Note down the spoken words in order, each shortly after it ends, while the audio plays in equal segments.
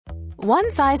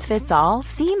One size fits all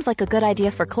seems like a good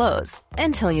idea for clothes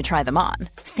until you try them on.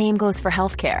 Same goes for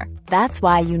healthcare. That's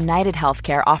why United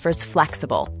Healthcare offers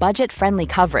flexible, budget-friendly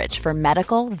coverage for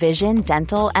medical, vision,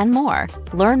 dental, and more.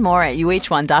 Learn more at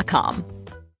uh1.com.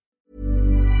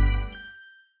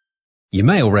 You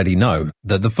may already know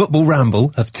that the Football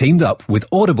Ramble have teamed up with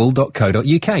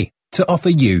Audible.co.uk to offer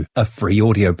you a free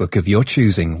audiobook of your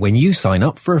choosing when you sign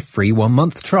up for a free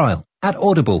 1-month trial at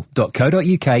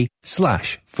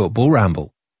audible.co.uk/Football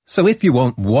Ramble. So if you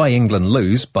want Why England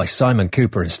Lose by Simon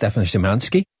Cooper and Stefan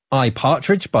Szymanski, I,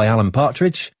 Partridge by Alan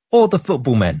Partridge, or The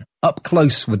Football Men, Up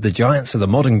Close with the Giants of the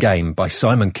Modern Game by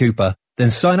Simon Cooper,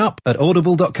 then sign up at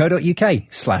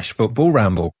audible.co.uk/Football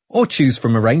Ramble, or choose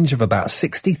from a range of about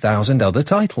 60,000 other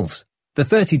titles. The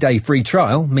 30-day free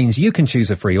trial means you can choose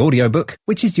a free audiobook,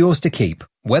 which is yours to keep,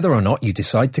 whether or not you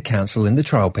decide to cancel in the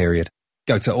trial period.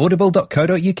 Go to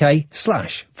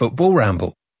audible.co.uk/Football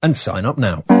Ramble and sign up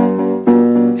now.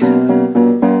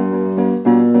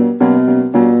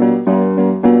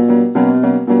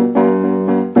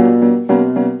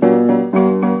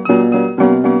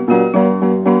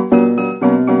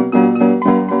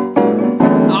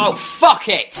 Oh, fuck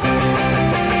it!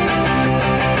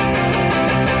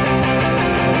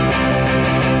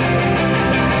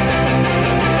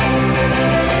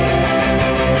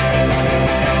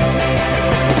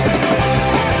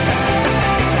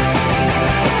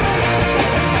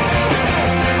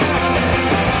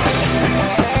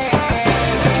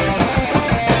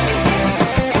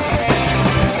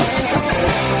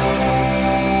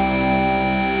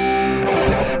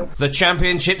 The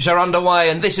championships are underway,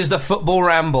 and this is the Football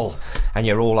Ramble, and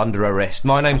you're all under arrest.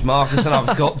 My name's Marcus, and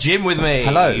I've got Jim with me.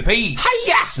 Hello. Pete.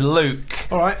 Hiya.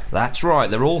 Luke. All right. That's right,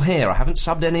 they're all here. I haven't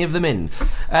subbed any of them in.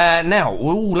 Now,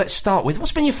 let's start with,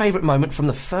 what's been your favourite moment from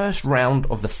the first round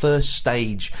of the first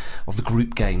stage of the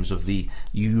group games of the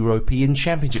European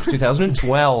Championships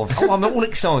 2012? Oh, I'm all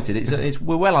excited.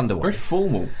 We're well underway. Very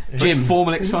formal. Jim. Very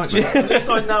formal excitement. At least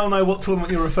I now know what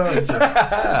tournament you're referring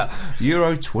to.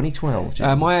 Euro 2012.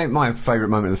 Jim. My favourite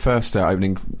moment of the first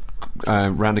opening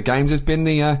round of games has been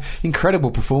the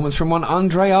incredible performance from one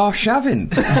Andrei Arshavin.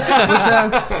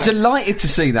 I was delighted to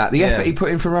see that. The effort he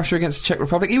put in for Russia against the Czech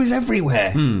Republic, he was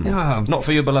everywhere. Not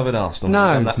for your beloved Arsenal.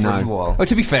 No, Done that for a while. Well,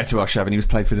 to be fair to Arshavin, he was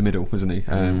played through the middle, wasn't he?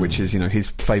 Which is, his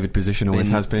favoured position always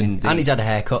has been. Indeed. And he's had a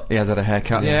haircut. He has had a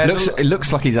haircut. Yeah, it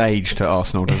looks like he's aged at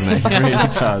Arsenal, doesn't he? It really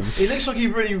does. He looks like he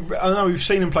really. I know we've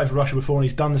seen him play for Russia before, and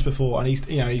he's done this before, and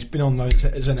he's been on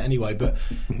those anyway. But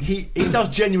he does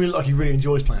genuinely look like he really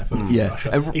enjoys playing for Russia.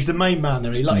 He's the main man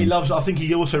there. He loves. I think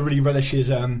he also really relishes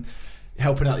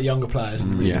helping out the younger players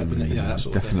and really helping that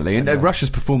sort of definitely. thing. And Russia's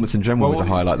performance in general was a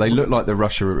highlight. They look like the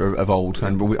Russia of old,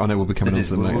 and I know we'll be coming on to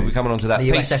them later. We'll be coming on to that. The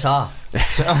USSR.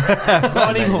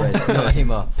 Not anymore. Not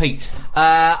anymore. Pete.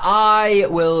 I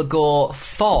will go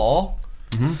for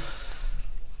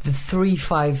the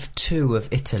 3-5-2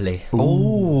 of Italy.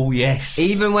 Oh, yes.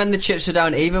 Even when the chips were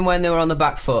down, even when they were on the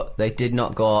back foot, they did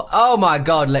not go, oh my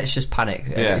god, let's just panic.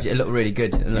 Yeah. It looked really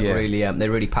good. It looked really, they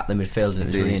really packed the midfield, and it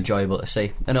was really enjoyable to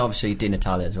see. And obviously Di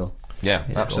Natale as well. Yeah,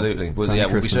 absolutely.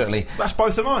 We'll be certainly That's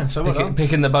both of mine. So well done.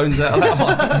 picking the bones out of that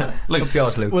one. Look,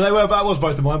 yours, Luke. Well, that was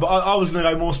both of mine, but I was going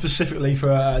to go more specifically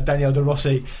for Daniel De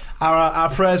Rossi.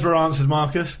 Our prayers were answered,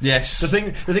 Marcus. Yes. The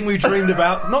thing we dreamed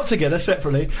about, not together,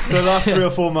 separately, for the last 3 or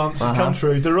 4 months has come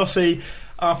true. De Rossi,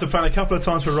 after playing a couple of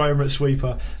times for Roma at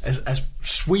sweeper, has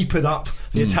sweepered up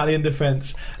the Italian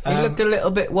defence. He looked a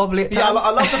little bit wobbly at times. Yeah, I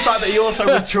love the fact that he also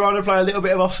was trying to play a little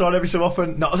bit of offside every so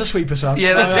often, not as a sweeper, son.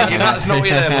 Yeah, that's it. That's not what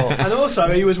you're there for. And also,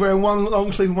 he was wearing one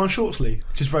long sleeve and one short sleeve,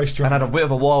 which is very strange. And had a bit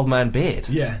of a wild man beard.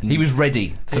 Yeah. He was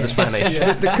ready for the Spanish.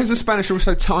 Because the Spanish were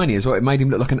so tiny as well, it made him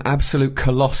look like an absolute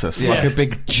colossus, like a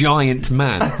big giant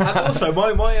man. And also,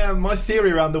 my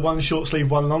theory around the one short sleeve,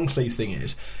 one long sleeve thing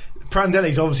is,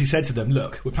 Prandelli's obviously said to them,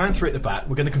 look, we're playing 3 at the back,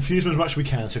 we're going to confuse them as much as we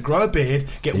can, so grow a beard,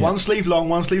 get one sleeve long,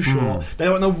 one sleeve short. They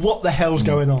don't know what the hell's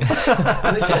going on.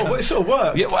 And it sort of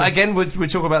worked. Yeah, well, again, we'll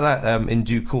talk about that in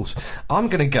due course. I'm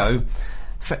going to go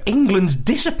for England's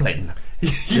discipline.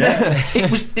 Yeah.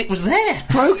 It was there.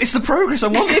 It's the progress I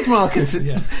wanted, Marcus.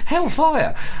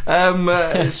 Hellfire. We're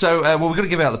going to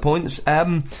give out the points.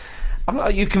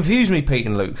 You confuse me, Pete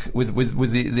and Luke,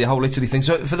 with the whole Italy thing.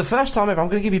 So for the first time ever, I'm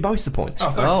going to give you both the points.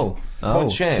 Oh,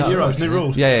 Point shared. Euros, new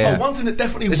rules. Yeah. One thing that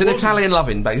definitely it's an Italian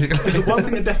loving, basically. The one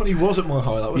thing that definitely wasn't my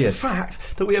highlight was the fact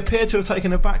that we appear to have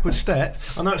taken a backward step.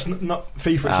 I know it's not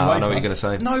FIFA. I know what you're going to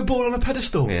say. No ball on a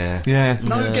pedestal. Yeah.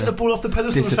 Get the ball off the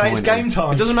pedestal and say it's game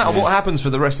time. It doesn't matter what happens for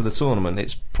the rest of the tournament.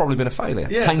 It's probably been a failure.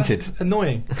 Yeah, tainted. That's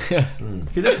annoying.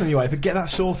 You listen to UEFA, get that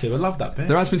sorted. I love that bit.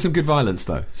 There has been some good violence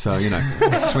though, so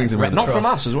swings and not from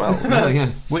us as well.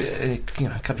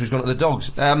 Country's gone at the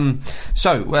dogs.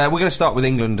 So we're going to start with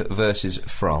England versus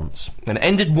France, and it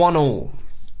ended 1-1.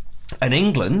 And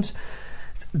England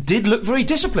did look very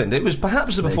disciplined. It was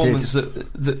perhaps the performance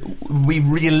that we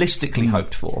realistically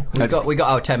hoped for. We got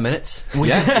our 10 minutes.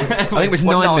 I think it was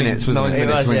 9 minutes, wasn't it?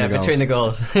 It was, between the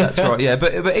goals. That's right, yeah.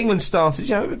 But England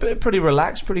started, pretty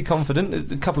relaxed, pretty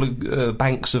confident. A couple of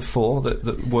banks of 4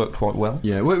 that worked quite well.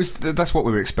 Yeah, well, that's what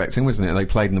we were expecting, wasn't it? They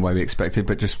played in the way we expected,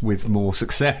 but just with more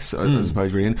success, I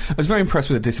suppose, really. And I was very impressed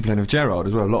with the discipline of Gerrard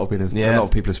as well. A lot of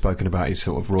people have spoken about his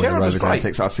sort of Royal Rovers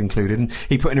antics, us included, and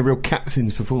he put in a real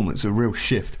captain's performance, a real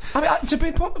shift. I mean, to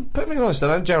be perfectly honest, I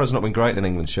know Gerrard's not been great in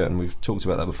England shirt, and we've talked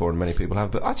about that before, and many people have,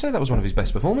 but I'd say that was one of his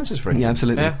best performances for England. Yeah,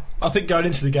 absolutely. Yeah. I think going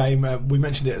into the game, we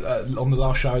mentioned it on the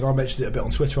last show, and I mentioned it a bit on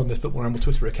Twitter, on the Football Ramble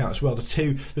Twitter account as well.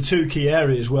 The two key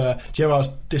areas were Gerrard's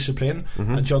discipline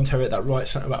and John Terry at that right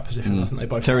centre-back position. I think they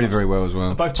both Terry did very well as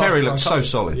well. Terry looked so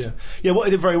solid. Yeah, what he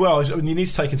did very well is, you need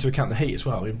to take into account the heat as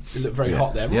well. He looked very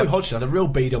hot there. Roy Hodgson had a real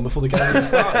bead on before the game even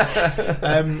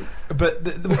started. But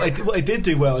what they did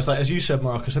do well is, as you said,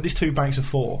 Marcus, had these 2 banks of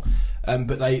 4,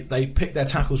 but they picked their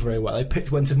tackles very well. They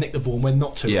picked when to nick the ball and when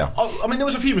not to. Yeah. I mean, there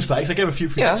was a few mistakes. They gave a few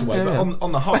free kicks away, but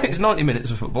on the whole, it's 90 minutes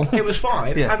of football. It was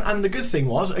fine. And the good thing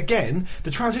was, again,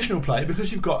 the transitional play,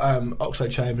 because you've got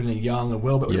Oxlade-Chamberlain and Young and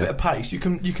Welbeck with a bit of pace, you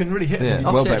can really hit them.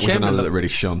 Welbeck was another that really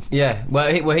shone. Yeah,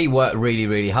 he worked really,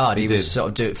 really hard. He was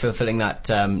sort of fulfilling that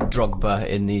Drogba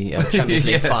in the Champions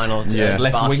League final.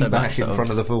 Left wing back in front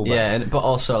of the fullback. Yeah, but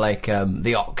also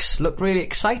the Ox looked really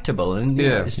excitable, and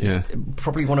it's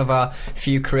probably one of our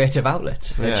few creative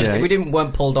outlets. We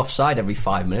weren't pulled offside every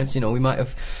 5 minutes. We might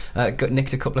have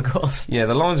nicked a couple of goals. Yeah,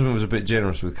 the linesman was a bit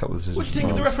generous with a couple of decisions. What do you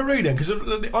think of the referee then? Because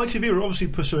the ITV were obviously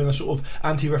pursuing a sort of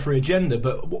anti-referee agenda,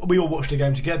 but we all watched the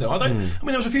game together. I mean,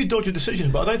 there was a few dodgy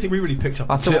decisions, but I don't think we really picked up.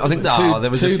 I think there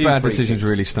was two bad decisions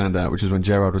really stand out, which is when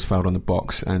Gerrard was fouled on the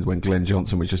box and when Glenn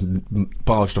Johnson was just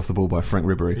barged off the ball by Frank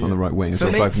Ribery on the right wing.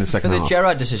 Both in the second half. For the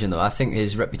Gerrard decision, though, I think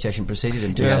his reputation preceded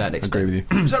him to a certain extent. I agree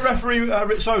with you. Was that referee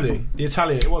Rizzoli, the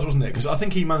Italian? It was, wasn't it? Because I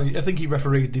think he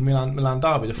refereed the Milan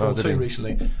derby, the 4-2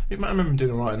 recently. I remember him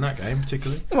doing all right in that game,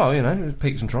 particularly. Well,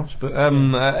 peaks and troughs, but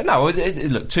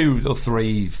look, 2 or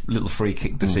 3 little free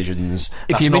kick decisions.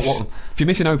 If you're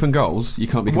missing open goals, you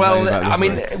can't be complaining about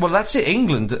it. Well, that's it.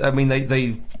 England, I mean,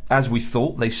 they as we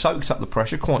thought, they soaked up the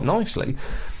pressure quite nicely.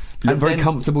 Looked very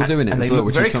comfortable doing it, and as well,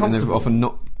 which is something they've often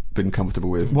not been comfortable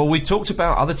with. Well, we talked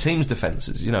about other teams'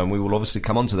 defences, and we will obviously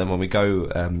come on to them when we go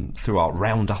through our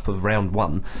roundup of round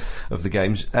 1 of the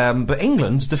games. But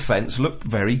England's defence looked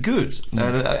very good.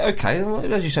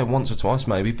 As you said, once or twice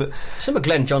maybe, but some of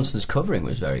Glenn Johnson's covering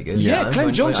was very good. Yeah,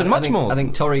 Glenn Johnson, much more. I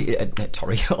think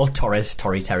old Terry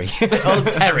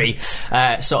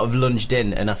sort of lunged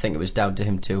in, and I think it was down to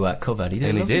him to cover. And he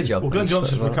did a lovely job. Well, Glenn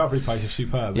Johnson's recovery pace is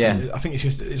superb. Yeah, I think it's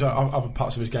just other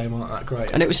parts of his game aren't that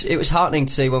great. And it was heartening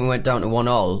to see when we went down to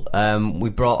 1-1, we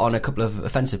brought on a couple of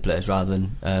offensive players rather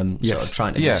than sort of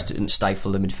trying to just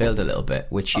stifle the midfield a little bit,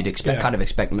 which you'd expect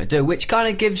them to do, which kind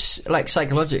of gives,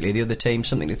 psychologically, the other team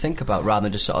something to think about rather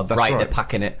than just sort of they're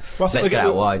packing it. Well, let's get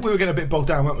out wide. We were getting a bit bogged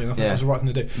down, weren't we? And I think that was the right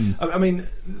thing to do. I mean,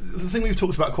 the thing we've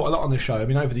talked about quite a lot on this show, I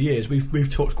mean, over the years, we've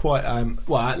talked quite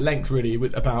at length really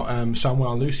about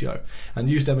Samuel and Lucio, and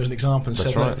used them as an example and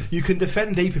said that you can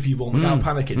defend deep if you want without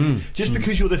panicking. Just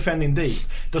because you're defending deep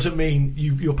doesn't mean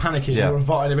you're panicking. You're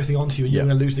inviting everything onto you and you're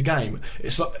going to lose the game.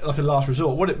 It's like a last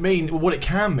resort. What it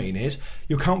can mean is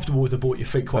you're comfortable with the ball at your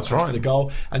feet quite close to the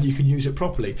goal, and you can use it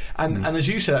properly. And as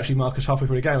you said, actually, Marcus, halfway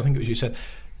through the game, I think it was you said,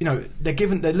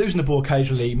 they're losing the ball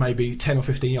occasionally, maybe 10 or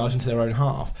 15 yards into their own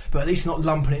half, but at least not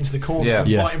lumping it into the corner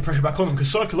and fighting pressure back on them,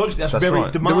 because psychologically that's very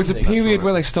demanding. There was a period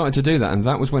where they started to do that, and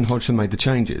that was when Hodgson made the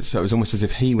changes. So it was almost as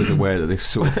if he was aware that this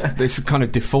sort of this kind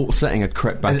of default setting had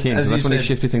crept back in. So that's when he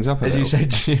shifted things up. As you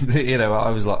said, Jim, I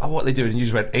was like, what are they doing? And you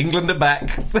just went, England are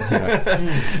back.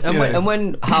 And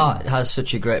when Hart has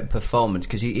such a great performance,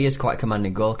 because he is quite a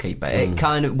commanding goalkeeper, it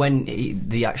kind of when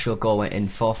the actual goal went in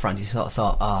for France, he sort of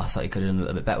thought, I thought he could have done a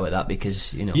little bit better. better with that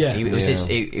because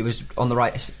it was on the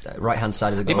right hand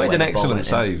side of the goal. He made an excellent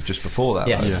save just before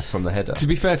that from the header. To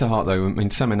be fair to Hart, though, I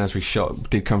mean, Sami Nasri's shot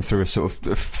did come through a sort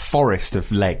of forest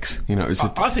of legs. You know, it was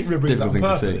I think Ribéry did that on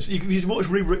purpose. You watch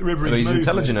Ribéry's he's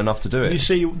intelligent enough to do it. You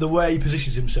see the way he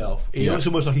positions himself. It's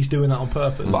almost like he's doing that on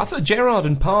purpose. But I thought Gerrard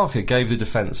and Parker gave the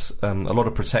defence a lot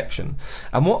of protection,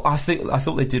 and what I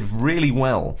thought they did really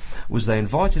well was they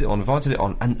invited it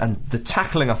on, and the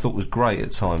tackling I thought was great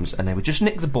at times, and they would just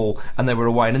nick the ball and they were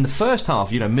away. And in the first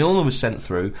half, Milner was sent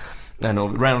through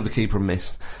and round the keeper and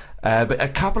missed. But a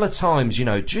couple of times,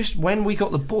 just when we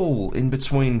got the ball in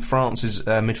between France's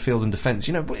midfield and defence,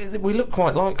 we looked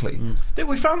quite likely.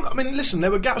 We found,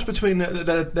 there were gaps between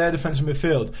their defence and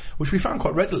midfield, which we found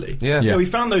quite readily. Yeah. We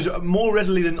found those more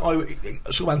readily than I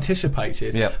sort of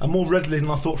anticipated, and more readily than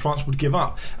I thought France would give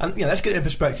up. And let's get it in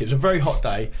perspective. It's a very hot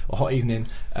day, or hot evening.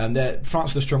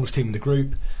 France are the strongest team in the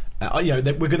group.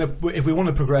 We're going to, if we want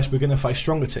to progress, we're going to face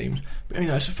stronger teams. But,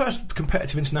 it's the first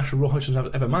competitive international Roy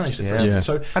Hodgson's ever managed.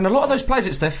 So, and a lot of those players,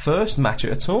 it's their first match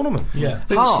at a tournament.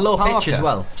 Slow pitch as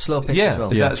well.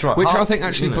 That's right. Which I think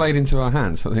actually played into our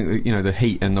hands. I think that, the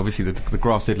heat and obviously the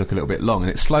grass did look a little bit long, and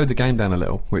it slowed the game down a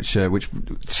little, which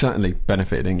certainly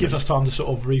benefited England. Gives us time to sort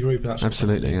of regroup. And that sort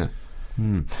absolutely, of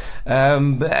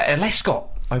Lescott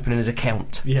opening his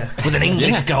account with an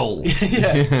English goal.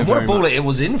 What a ball it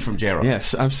was in from Gerrard.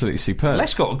 Yes, absolutely superb.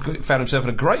 Lescott found himself in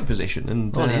a great position,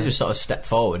 and he just sort of stepped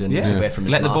forward and was away from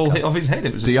his let the ball hit off his head.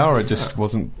 It was Diarra just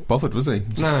wasn't bothered, was he?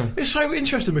 No. It's so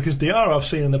interesting because Diarra I've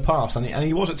seen in the past, and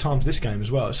he was at times this game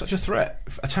as well. It's such a threat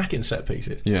attacking set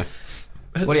pieces. Yeah.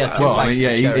 Well,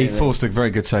 he forced a very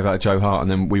good save out of Joe Hart,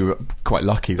 and then we were quite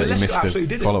lucky that he missed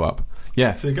the follow-up.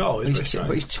 Yeah, for the goal.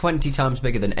 But he's 20 times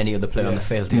bigger than any other player on the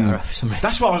field.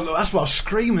 That's why I was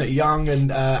screaming at Young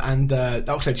and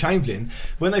Oxlade-Chamberlain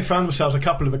when they found themselves a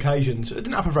couple of occasions. It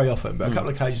didn't happen very often, but a couple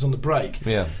of occasions on the break.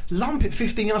 Lump it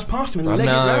 15 yards past him and leg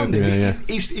it round him.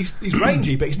 He's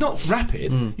rangy, but he's not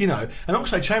rapid. And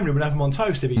Oxlade-Chamberlain would have him on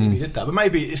toast if he did that. But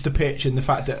maybe it's the pitch and the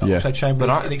fact that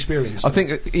Oxlade-Chamberlain is inexperienced. I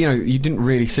think you didn't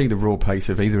really see the raw pace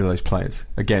of either of those players.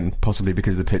 Again, possibly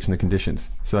because of the pitch and the conditions.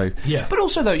 So but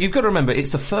also though, you've got to remember,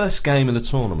 it's the first game of the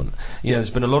tournament.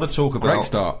 There's been a lot of talk about. Great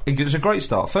start. It's a great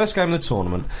start. First game of the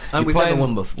tournament, and we've never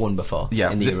won before.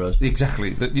 In the Euros,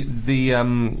 exactly.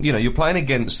 You're playing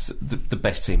against the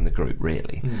best team in the group,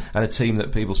 really, and a team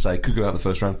that people say could go out in the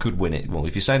first round, could win it. Well,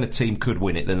 if you're saying a team could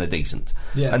win it, then they're decent.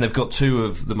 And they've got two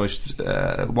of the most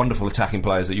wonderful attacking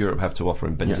players that Europe have to offer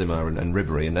in Benzema and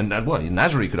Ribéry, and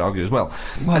Nasri could argue as well.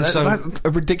 And that's a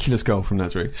ridiculous goal from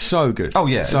Nasri. So good. Oh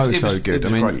yeah, so good.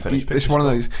 It's one of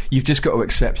those you've just got to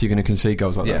accept you're going to concede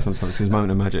goals like that sometimes. It's a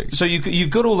moment of magic. So you've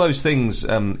got all those things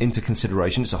into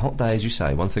consideration. It's a hot day, as you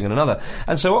say, one thing and another.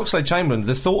 And so Oxlade-Chamberlain,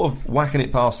 the thought of whacking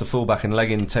it past the fullback and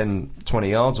legging 10, 20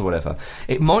 yards or whatever,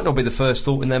 it might not be the first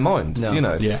thought in their mind. No.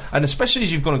 And especially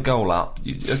as you've got a goal up,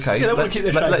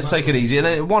 let's take it easy. And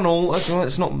then 1-1,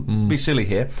 let's not be silly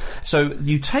here. So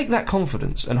you take that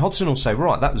confidence, and Hodgson will say,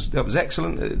 right, that was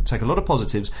excellent, take a lot of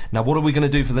positives. Now what are we going to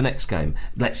do for the next game?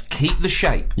 Let's keep the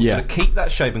shape. We're going to keep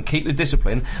that shape and keep the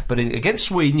discipline, but against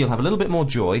Sweden you'll have a little bit more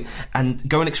joy and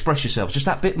go and express yourselves just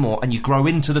that bit more, and you grow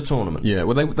into the tournament.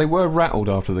 Well, they were rattled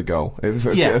after the goal for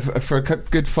a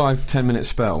good 5-10 minute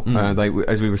spell. They,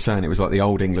 as we were saying, it was like the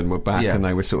old England were back, and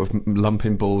they were sort of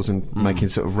lumping balls and making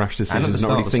sort of rash decisions,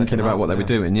 not really thinking about what they were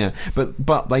doing.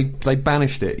 But they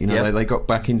banished it. They got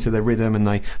back into their rhythm and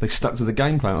they stuck to the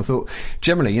game plan. I thought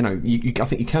generally, I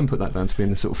think you can put that down to being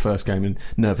the sort of first game and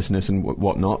nervousness and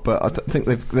whatnot, but I think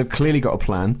they've clearly got a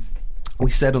plan. We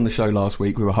said on the show last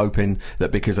week we were hoping that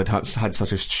because they'd had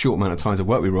such a short amount of time to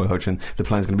work with Roy Hodgson, the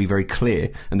plan's going to be very clear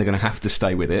and they're going to have to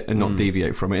stay with it and not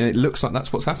deviate from it. And it looks like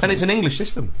that's what's happening. And it's an English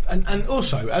system. And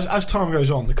also, as time goes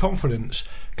on, the confidence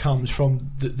comes from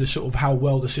the sort of how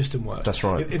well the system works. That's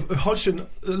right. If Hodgson,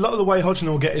 a lot of the way Hodgson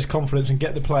will get his confidence and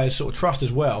get the players' sort of trust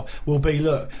as well will be,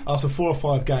 look, after 4 or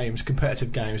 5 games,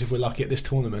 competitive games, if we're lucky at this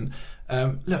tournament,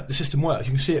 look, the system works.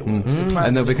 You can see it works.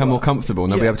 And they'll become more comfortable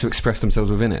and they'll be able to express themselves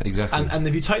within it. Exactly. And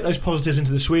if you take those positives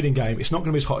into the Sweden game, it's not going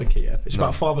to be as hot in Kiev. It's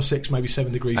about 5 or 6, maybe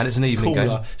 7 degrees. And it's an evening cooler.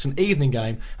 game. It's an evening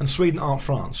game, and Sweden aren't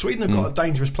France. Sweden have got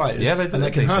dangerous players, and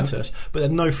they can hurt us, but they're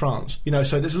no France.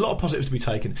 So there's a lot of positives to be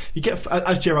taken. You get,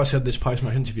 as Gerrard said in this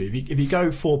post-match interview, if you go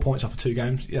 4 points after 2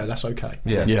 games, that's okay.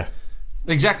 Yeah.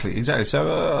 Exactly. So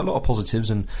a lot of positives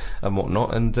and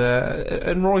whatnot,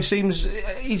 and Roy seems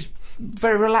he's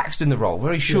very relaxed in the role,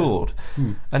 very assured,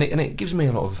 and it gives me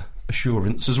a lot of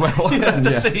assurance as well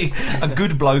to see a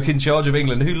good bloke in charge of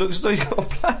England who looks as though he's got a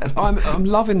plan. I'm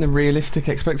loving the realistic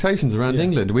expectations around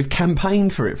England. We've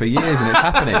campaigned for it for years and it's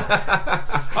happening.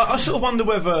 I sort of wonder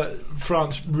whether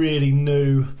France really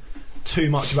knew too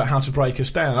much about how to break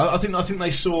us down. I think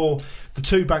they saw the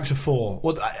 2 banks of 4.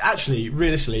 Well, actually,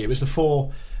 realistically, it was the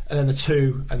 4 and then the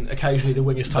 2, and occasionally the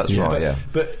wingers touching. That's right,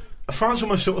 but France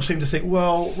almost sort of seemed to think,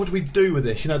 well, what do we do with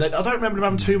this? I don't remember them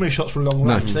having too many shots from long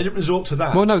range. They didn't resort to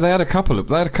that. Well, no, they had a couple.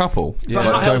 Yeah.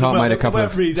 Like Joe Hart made a couple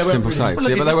of simple saves.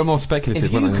 But they were more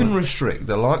speculative. If you can restrict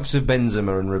the likes of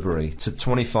Benzema and Ribéry to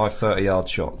 25, 30-yard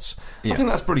shots, I think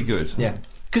that's pretty good. Yeah.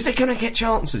 Because they're going to get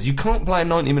chances. You can't play a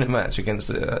 90-minute match against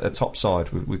a top side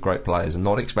with great players and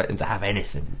not expect them to have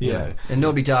anything. Yeah, and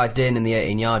nobody dived in the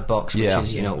 18-yard box, which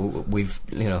is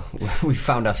we've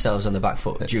found ourselves on the back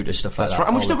foot due to stuff like that. Right,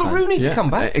 and we've still got Rooney to come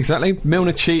back. Exactly.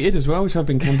 Milner cheated as well, which I've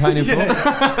been campaigning for.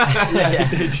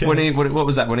 What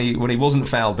was that? When he wasn't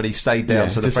fouled, but he stayed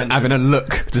down. So just having a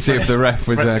look to see if the ref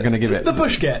was going to give it. The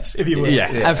Busquets, if you will.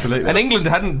 Yeah, absolutely. And England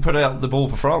hadn't put out the ball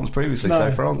for France previously,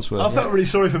 so France were. I felt really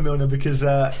sorry for Milner because.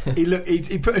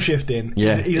 He put a shift in.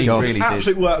 Yeah, he's really an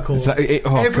absolute workhorse.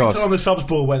 Every time the subs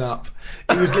ball went up,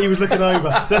 he was looking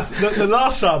over. The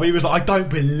last sub, he was like, I don't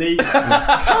believe it.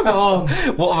 Come on.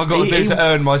 What have I got to do to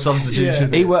earn my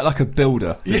substitution? Yeah. He worked like a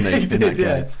builder, didn't he? He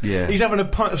did, yeah. He's having a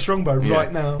pint of Strongbow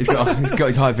right now. He's got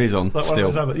his high vis on like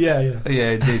still. Yeah,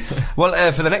 indeed.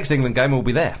 Well, for the next England game, we'll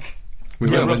be there.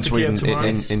 England, Sweden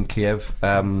in Kiev.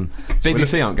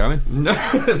 BBC aren't going.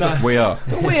 No. We are.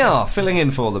 We are filling in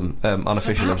for them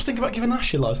unofficially. Perhaps think about giving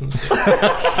Ash your licence.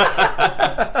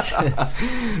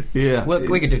 Yeah, well,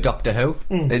 we could do Doctor Who.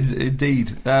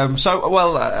 Indeed.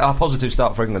 Our positive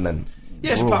start for England then.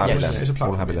 Yes, we're all happy it's a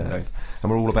platform.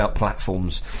 And we're all about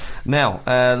platforms. Now,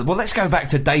 let's go back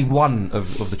to day 1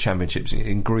 of the championships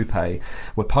in Group A,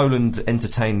 where Poland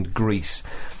entertained Greece.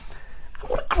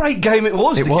 What a great game it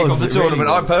was to kick off the tournament,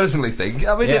 really I personally think.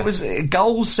 I mean, it was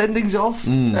goals, sendings off,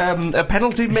 a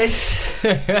penalty miss.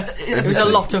 It was a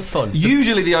lot of fun.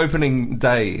 Usually the opening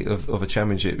day of a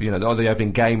championship, or the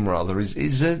opening game rather,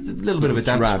 is a little bit of a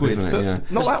damp squid. Isn't it?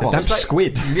 But not that one. Damp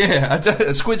squid.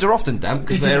 Yeah, squids are often damp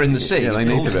because they're in the sea. Yeah, they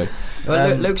need to be.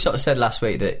 Well, Luke sort of said last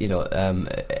week that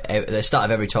at the start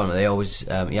of every tournament they always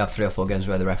you have 3 or 4 games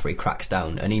where the referee cracks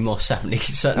down, and he most certainly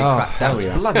cracked down.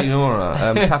 Bloody Nora,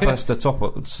 Papas Statopoulos.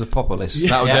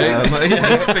 That'll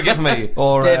do. Forgive me.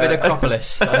 Or David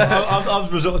Acropolis.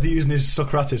 I've resorted to using his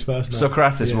Socrates first.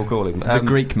 Socrates, we'll call him. The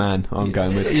Greek man. I'm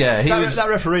going with. Yeah, that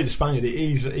referee, the Spaniard,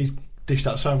 he's dished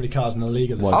out so many cards in the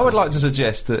league. I would like to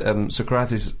suggest that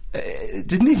Socrates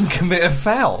didn't even commit a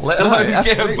foul, let alone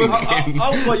get a booking.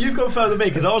 Well, you've gone further than me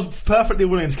because I was perfectly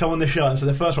willing to come on this show and say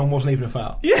the first one wasn't even a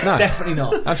foul. Yeah, no, definitely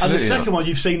not. Absolutely and the second one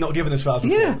you've seen not given us fouls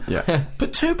before. Yeah.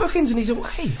 But 2 bookings and he's away.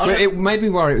 It made me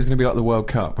worry it was going to be like the World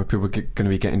Cup where people were going to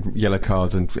be getting yellow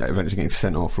cards and eventually getting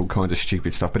sent off for all kinds of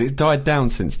stupid stuff. But it's died down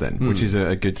since then, which is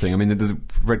a good thing. I mean, the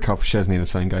red card for Szczesny in the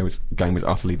same game was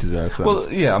utterly deserved. Well,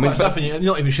 yeah, I mean,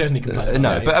 not even Szczesny can play.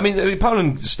 No, but I mean,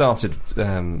 Poland started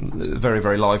very,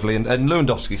 very lively, and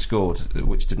Lewandowski scored,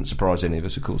 which didn't surprise any of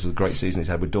us, of course, with the great season he's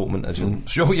had with Dortmund, as I'm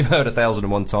sure you've heard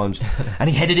 1,001 times. And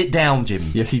he headed it down, Jim.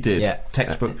 Yes, he did. Yeah,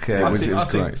 textbook. I think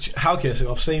Halkias,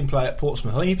 who I've seen play at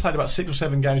Portsmouth, I think he played about 6 or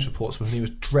 7 games for Portsmouth, and he was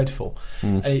dreadful.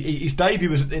 His debut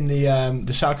was in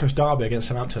the South Coast Derby against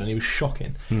Southampton, and he was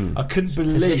shocking. I couldn't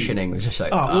believe positioning was just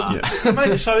like,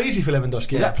 mate, it's so easy for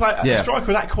Lewandowski. A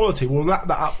striker of that quality will lap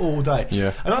that up all day.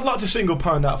 And I'd like to single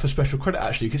Poland out for special credit,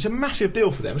 actually, because it's a massive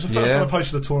deal for them. It's the first time I've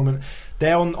hosted the tournament.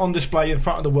 They're on display in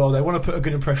front of the world. They want to put a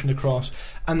good impression across,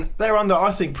 and they're under,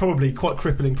 I think, probably quite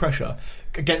crippling pressure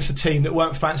against a team that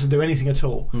weren't fancy to do anything at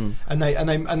all. And they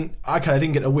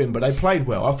didn't get a win, but they played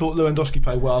well. I thought Lewandowski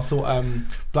played well. I thought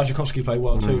Blazikowski played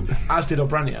well too, as did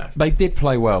Obraniak. They did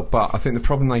play well, but I think the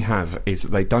problem they have is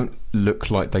that they don't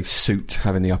look like they suit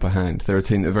having the upper hand. They're a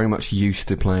team that are very much used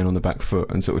to playing on the back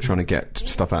foot and sort of trying to get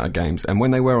stuff out of games. And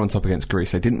when they were on top against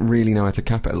Greece, they didn't really know how to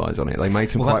capitalise on it. They made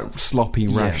some quite sloppy,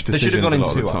 rash decisions a lot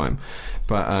of the time.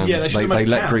 But they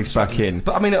let Greece back in.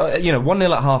 But I mean,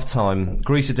 1-0 at half time.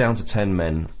 Greece are down to 10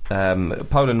 men.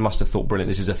 Poland must have thought, brilliant,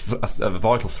 this is a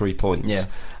vital 3 points. Yeah.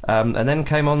 And then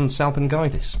came on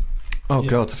Salpingidis. Oh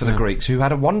God! For the Greeks, who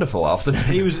had a wonderful afternoon.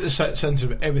 He was a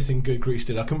centre of everything good Greece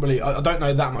did. I couldn't believe. I don't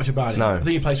know that much about him. No. I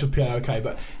think he plays for PAOK,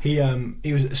 but he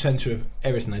was a centre of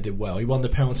everything they did well. He won the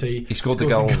penalty. He scored the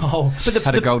goal. But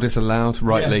had a goal disallowed,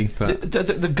 rightly. Yeah. But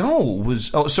the goal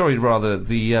was. Oh, sorry. Rather,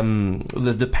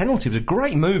 the penalty was a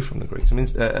great move from the Greeks. I mean,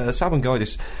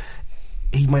 Salpingidis.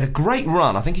 He made a great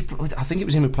run. I think it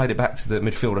was him who played it back to the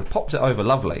midfielder, popped it over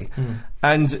lovely,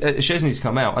 And Szczesny's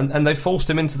come out, and they forced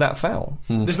him into that foul.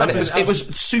 And it was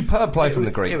superb play from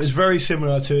the Greeks. It was very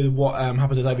similar to what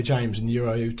happened to David James in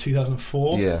Euro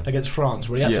 2004 against France,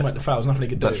 where he had to make the fouls, nothing he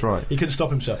could do. That's right. He couldn't stop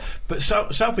himself. But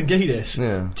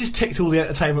Salpingidis just ticked all the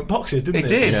entertainment boxes, didn't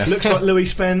he? He did. Yeah. Looks like Louis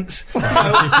Spence.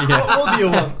 What do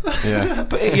you want? Yeah.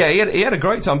 But he had a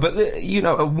great time. But, a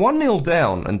 1-0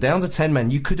 down and down to 10 men,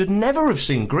 you could have never have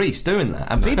seen Greece doing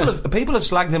that. And people have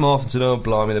slagged him off and said, oh,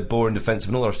 blimey, they're boring defensive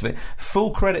and all the rest of it.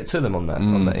 Full credit to them on that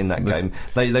in that game.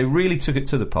 They really took it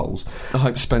to the Poles. I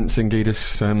hope Spence Ngidis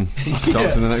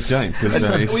starts in the next game, because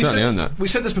he's certainly earned that. We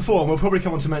said this before, and we'll probably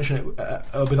come on to mention it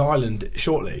with Ireland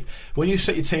shortly. When you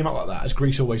set your team up like that, as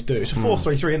Greece always do, it's a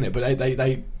 4-3-3, isn't it? But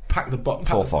they pack the box.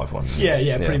 4-5-1.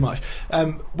 Yeah, pretty much.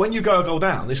 When you go a goal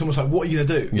down, it's almost like, what are you going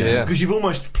to do? Yeah. Because you've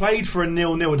almost played for a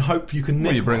 0-0 and hope you can nick.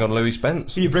 Well, you bring on Louis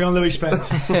Spence. Who'd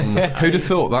have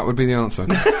thought that would be the answer?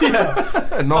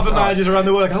 Other managers around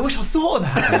the world go, I wish I thought of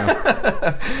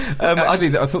that.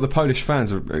 Actually, I thought the Polish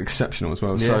fans were exceptional as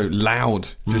well. So loud.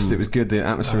 It was good. The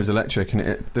atmosphere was electric,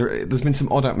 and there's been some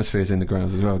odd atmospheres in the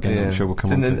grounds as well. Again, I'm sure we'll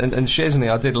come on to. And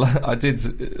Szczesny, I did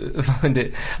find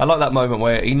it. I like that moment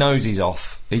where he knows he's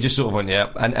off. He just sort of went,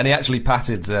 and he actually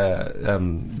patted,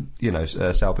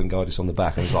 Salpingidis on the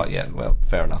back, and was like, yeah, well,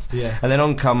 fair enough. Yeah. And then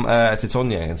on come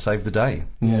Titonje and saved the day.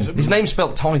 Yeah. His name's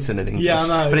spelt Titan in English,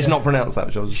 but it's not pronounced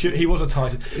that. He was a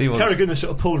Titan. Karagounis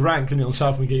sort of pulled rank, didn't he, on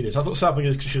Salpingidis. I thought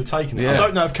Salpingidis should have taken it. I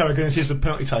don't know if Karagounis is the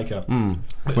penalty taker.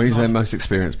 Well, he's their most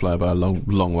experienced player by a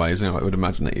long way, isn't he? I would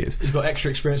imagine that he is. He's got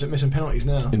extra experience at missing penalties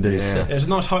now. Indeed. Yeah. It's a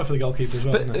nice height for the goalkeeper as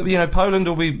well. But Poland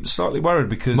will be slightly worried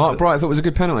because Mark Bright thought it was a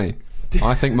good penalty.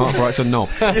 I think Mark Bright's a knob.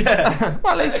 Yeah.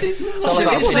 Well,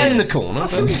 it's in the corner.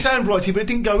 It sounded righty, but it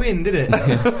didn't go in, did it?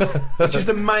 Which is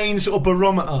the main sort of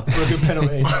barometer for a good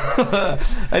penalty.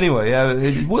 Anyway,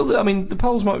 the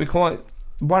Poles might be quite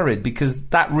worried because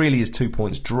that really is 2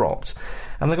 points dropped.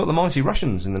 And they got the mighty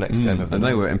Russians in the next game of them. And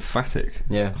they were emphatic.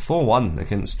 Yeah. 4-1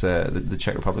 against the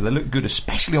Czech Republic. They looked good,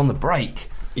 especially on the break.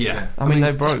 Yeah. I mean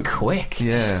they broke. Quick.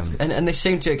 Yeah. And they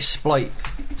seem to exploit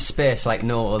space like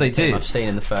no other team I've seen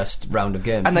in the first round of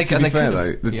games. And to be fair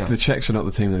though, the Czechs are not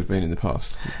the team they've been in the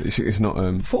past. It's not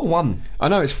 4-1. I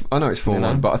know it's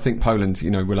 4-1, but I think Poland,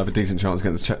 will have a decent chance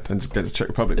against the Czech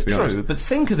Republic. To be honest, true. But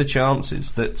think of the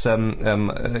chances that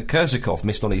Kurzakov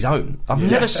missed on his own. I've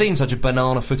never seen such a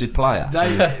banana-footed player.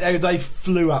 They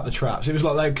flew out the traps. It was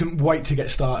like they couldn't wait to get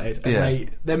started. And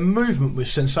their movement was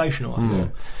sensational. I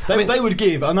thought they would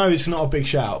give. I know it's not a big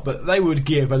shout, but they would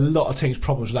give a lot of teams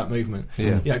problems with that movement.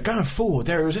 Yeah. Going forward,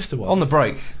 they're irresistible. On the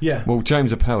break. Yeah. Well,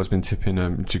 James Appel has been tipping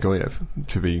Djigoyev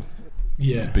to be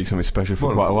something special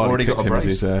for quite a while. Already got a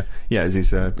brace. As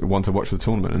his one to watch for the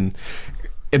tournament, and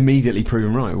immediately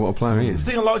proven right what a player he is.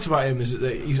 The thing I liked about him is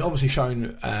that he's obviously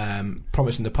shown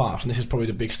promise in the past, and this is probably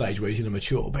the big stage where he's going to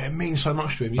mature, but it means so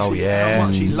much to him. You see how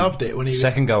much he loved it when he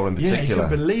second goal in particular. Yeah, he couldn't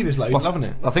believe he was loving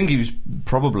it. I think he was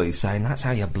probably saying that's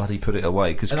how you bloody put it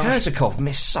away, because Kurzakov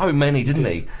missed so many, didn't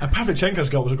he? And Pavlyuchenko's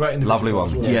goal was a great lovely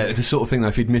one. Well. Yeah, it's the sort of thing that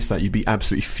if he'd missed that, you'd be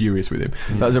absolutely furious with him.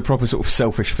 That was a proper sort of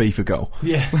selfish FIFA goal.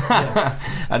 Yeah.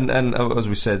 and as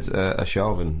we said,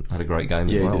 Arshavin had a great game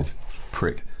as well. He did.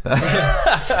 Prick. Well,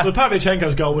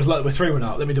 Pavlyuchenko's goal was like, we're 3-1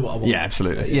 up, let me do what I want. Yeah,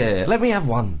 absolutely. Yeah, let me have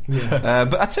one. Yeah.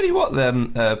 But I tell you what,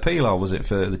 Pilar was it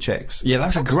for the Czechs? Yeah,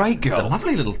 that's a great goal. It's a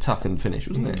lovely little tuck and finish,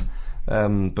 wasn't it?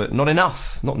 But not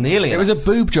enough, not nearly enough. It was a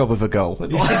boob job of a goal.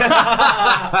 It was.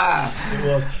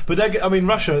 But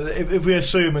Russia, if we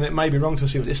assume, and it may be wrong to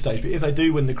assume at this stage, but if they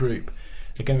do win the group,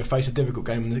 they're going to face a difficult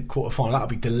game in the quarter-final. That'll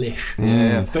be delish.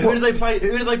 Yeah. But who did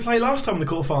they play last time in the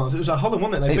quarter-finals? It was Holland,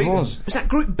 wasn't it? Was that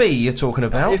Group B you're talking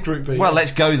about? It is Group B. Well,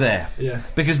 let's go there. Yeah.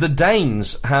 Because the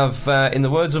Danes have, in the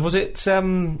words of, was it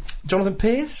Jonathan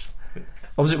Pearce?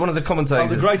 Or was it one of the commentators?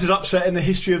 The greatest upset in the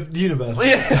history of the universe.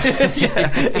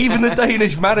 Yeah. Even the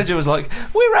Danish manager was like,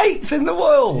 we're 8th in the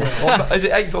world. Yeah. Or, is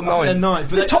it 8th or 9th? They're 9th.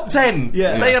 They're top 10.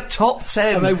 Yeah. They are top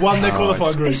 10. And they won their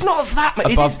qualifying group. It's not that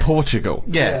much. Above Portugal.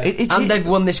 Yeah. And they've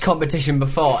won this competition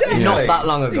before, not that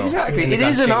long ago. Exactly. It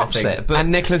is an upset. But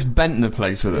and Nicholas Bentner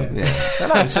plays for them. Yeah.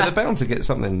 I know, so they're bound to get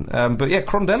something. But yeah,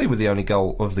 Crondelli with the only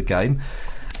goal of the game.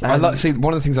 One of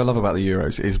the things I love about the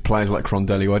Euros is players like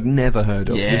Crondelli, who I'd never heard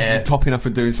of, just popping up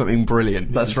and doing something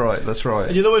brilliant. That's right.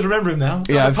 And you'll always remember him now.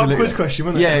 Yeah, absolutely. Pub quiz question,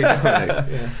 wasn't it? Yeah,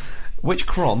 definitely. Yeah. Which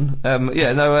Cron?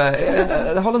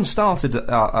 Holland started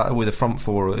with a front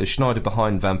four, Schneider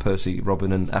behind Van Persie,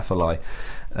 Robben and Afellay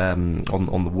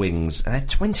on the wings. And they had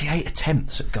 28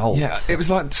 attempts at goal. Yeah, it was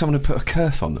like someone had put a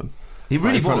curse on them. He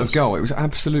really in front of goal. It was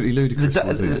absolutely ludicrous.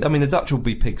 The Dutch will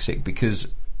be pig sick because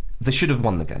they should have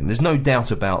won the game. There's no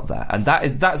doubt about that, and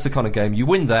that's the kind of game you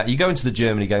win. That you go into the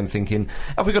Germany game thinking,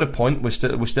 have we got a point? We're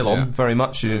still on very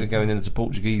much going into the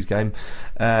Portuguese game.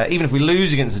 Even if we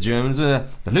lose against the Germans,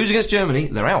 they lose against Germany,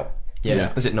 they're out.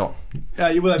 Yeah. Is it not?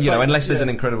 Unless there's an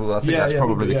incredible. I think that's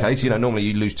probably the case. Normally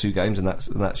you lose 2 games and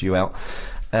that's you out.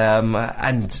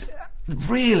 And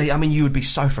really, I mean, you would be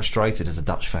so frustrated as a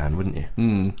Dutch fan, wouldn't you?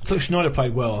 I thought Schneider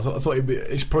played well. I thought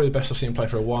it's probably the best I've seen him play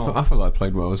for a while. I felt like he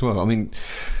played well as well. I mean,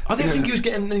 I didn't think he was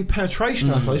getting any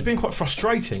penetration. I thought he's been quite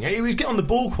frustrating. He was getting on the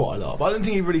ball quite a lot, but I don't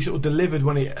think he really sort of delivered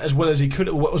as well as he could,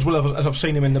 as well as I've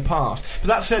seen him in the past. But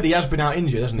that said, he has been out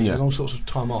injured, hasn't he? And all sorts of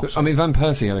time off. So. I mean, Van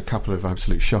Persie had a couple of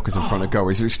absolute shockers in front of goal.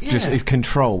 Just his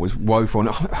control was woeful. And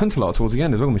Huntelaar towards the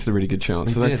end as well missed a really good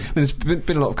chance. There's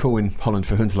been a lot of call in Holland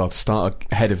for Huntelaar to start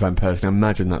ahead of Van Persie. I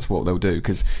imagine that's what they'll do,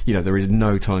 because there is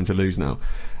no time to lose now.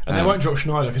 And they won't drop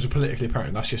Schneider because politically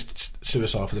apparently that's just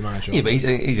suicide for the manager. Yeah, but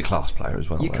he's a class player as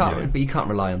well. But you can't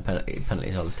rely on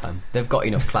penalties all the time. They've got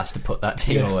enough class to put that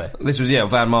team away. This was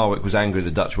Van Marwijk was angry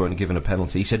the Dutch weren't given a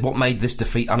penalty. He said what made this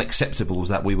defeat unacceptable was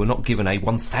that we were not given a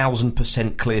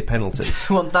 1,000% clear penalty.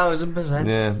 1,000%.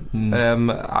 Yeah.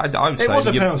 I would say it was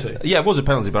a penalty. Yeah, it was a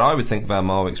penalty, but I would think Van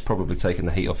Marwijk's probably taken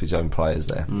the heat off his own players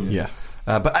there.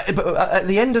 But at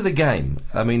the end of the game,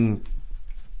 I mean,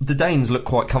 the Danes looked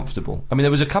quite comfortable. I mean,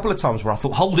 there was a couple of times where I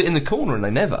thought, hold it in the corner, and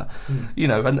they never.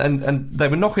 And they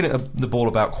were knocking the ball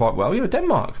about quite well.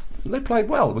 Denmark, they played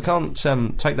well. We can't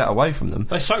take that away from them.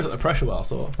 They soaked up the pressure well, I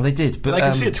thought. They did. But they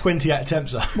can see a 28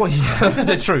 attempts. Well,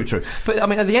 yeah, true. But, I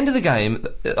mean, at the end of the game,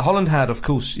 Holland had, of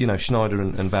course, Schneider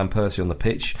and Van Persie on the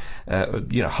pitch.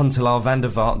 Huntelaar, Van der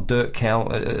Vaart, Dirk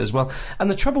Kuyt as well.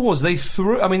 And the trouble was, they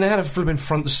had a flipping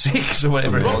front 6 or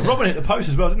whatever it was. Robin hit the post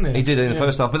as well, didn't he? He did in the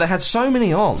first half. But they had so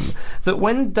many on that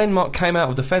when Denmark came out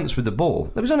of defence with the ball,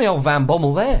 there was only old Van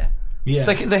Bommel there. Yeah.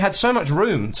 They had so much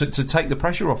room to take the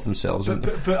pressure off themselves. But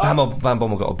Van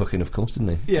Bommel got a booking, of course,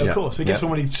 didn't he? Yeah, of course. He gets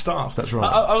one when he starts. That's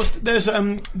right. There's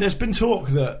been talk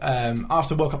that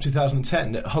after World Cup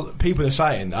 2010, that people are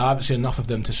saying, I haven't seen enough of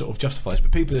them to sort of justify this,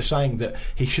 but people are saying that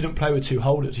he shouldn't play with 2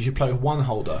 holders. He should play with 1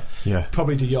 holder. Yeah.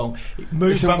 Probably De Jong.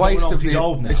 Move Van Bommel on, he's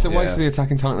old now. It's the waste of the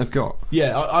attacking talent they've got.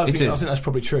 Yeah, I think that's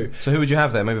probably true. So who would you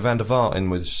have there? Maybe Van der Vaart in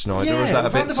with Schneider? Or is that a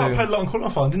Van bit der Vaart played a lot in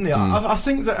qualifying, didn't he? I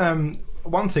think that...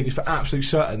 one thing is for absolute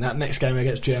certain, that next game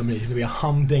against Germany is going to be a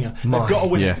humdinger. They've got to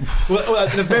win it. Well,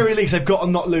 at the very least, they've got to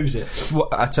not lose it. Well,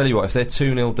 I tell you what, if they're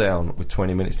 2-0 down with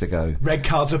 20 minutes to go, red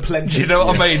cards are plenty. Do you know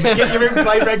what I mean? Get your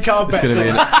in-play red card bets.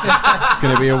 It's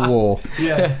going to be a war.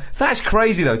 Yeah. That's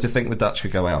crazy though, to think the Dutch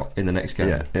could go out in the next game.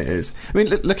 Yeah, it is. I mean,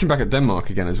 looking back at Denmark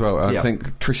again as well, I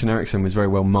think Christian Eriksen was very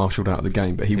well marshalled out of the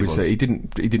game, but he was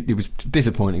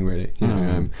disappointing really.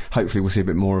 Hopefully we'll see a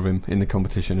bit more of him in the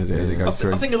competition as it goes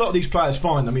through. I think a lot of these players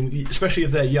find, I mean, especially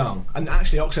if they're young, and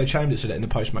actually Oxlade-Chamberlain said it in the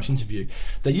post-match interview,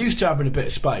 they're used to having a bit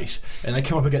of space, and they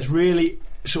come up against really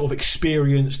sort of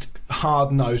experienced,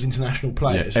 hard-nosed international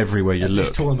players everywhere you look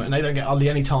this tournament, and they don't get hardly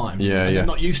any time. They're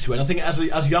not used to it. And I think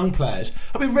as young players,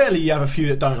 I mean, rarely you have a few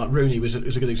that don't. Like Rooney was a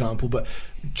good example, but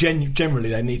generally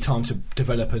they need time to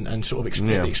develop and sort of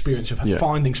the experience of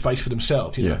finding space for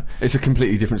themselves. You know? It's a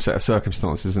completely different set of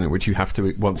circumstances, isn't it? Which you have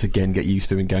to once again get used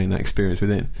to and gain that experience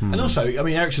within. And also, I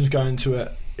mean, Eriksen's going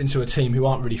into a team who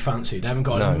aren't really fancied. They haven't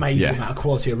got an amazing amount of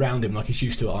quality around him like he's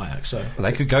used to at Ajax. So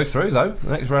they could go through though. The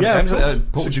next round of games,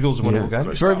 Portugal's a wonderful game.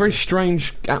 It's a very, very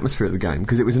strange atmosphere at the game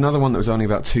because it was another one that was only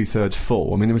about 2/3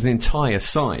 full. I mean, there was an entire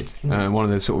side, one of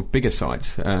the sort of bigger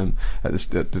sides at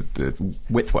the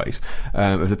widthways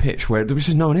of the pitch where there was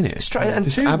just no one in it.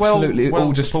 Absolutely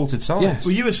well just supported sides. Yes.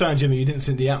 Well, you were saying, Jimmy, you didn't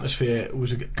think the atmosphere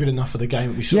was good enough for the game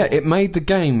that we saw. Yeah, it made the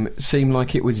game seem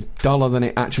like it was duller than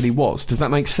it actually was. Does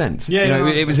that make sense? Yeah,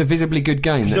 it was a visibly good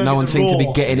game that no one seemed to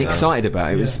be getting excited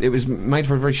about. It was made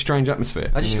for a very strange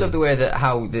atmosphere. I just love the way that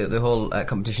how the whole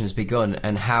competition has begun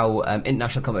and how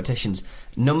international competitions,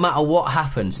 no matter what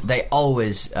happens, they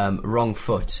always wrong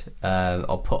foot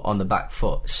or put on the back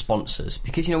foot sponsors,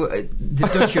 because the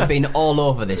Dutch have been all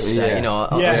over this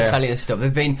Italian stuff.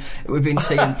 We've been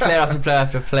seeing player after player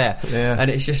after player, and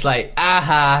it's just like,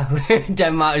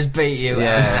 Denmark has beat you.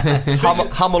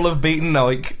 Hummel have beaten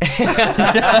Nike.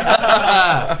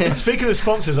 Speaking of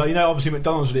sponsors, obviously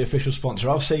McDonald's are the official sponsor.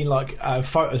 I've seen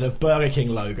photos of Burger King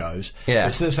logos. Yeah.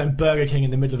 Instead of saying Burger King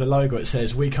in the middle of the logo, it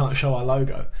says, "We can't show our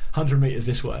logo 100 metres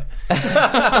this way."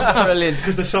 Brilliant.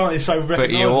 Because the sign is so recognisable.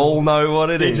 But you all know what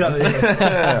it is.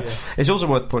 Exactly. It's also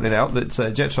worth pointing out that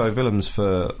Jetro Willems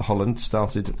for Holland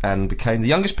started and became the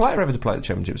youngest player ever to play at the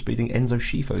Championships, beating Enzo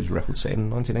Schifo's record set in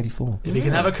 1984. If he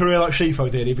can have a career like Schifo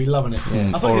did, he'd be loving it.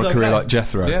 Yeah. Or a career like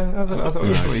Jethro. Yeah, I thought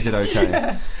he did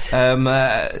okay.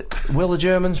 Will the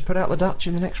Germans put out the Dutch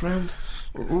in the next round?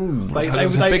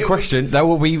 That's a big question. They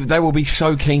will be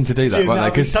so keen to do that, won't they?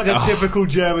 Because such a typical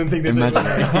German thing to do.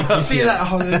 You see that,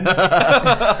 Holland?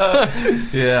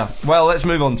 Yeah. Well, let's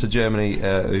move on to Germany,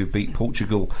 who beat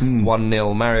Portugal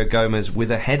 1-0. Mario Gomez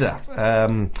with a header.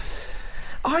 Do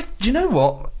you know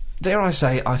what? Dare I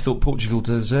say, I thought Portugal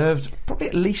deserved probably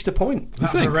at least a point.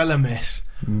 That Varela miss.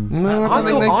 No, I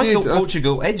thought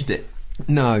Portugal edged it.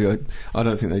 No, I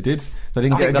don't think they did. They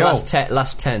didn't get a goal.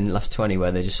 last 20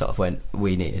 where they just sort of went,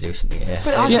 we need to do something here.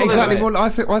 Yeah, exactly. Well, I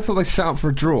thought they set up for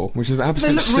a draw, which is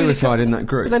absolute suicide in that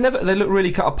group. But they look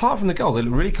really apart from the goal, they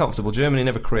look really comfortable. Germany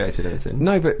never created anything.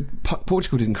 No, but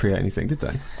Portugal didn't create anything, did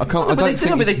they?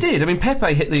 They did. I mean,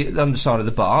 Pepe hit the underside of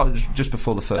the bar just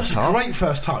before the first half. Great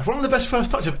first touch. One of the best first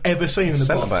touches I've ever seen in the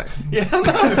centre back. Yeah,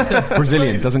 no.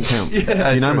 Brilliant. Doesn't count.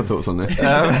 Yeah, you know my thoughts on this.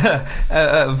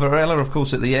 Varela, of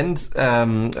course, at the end.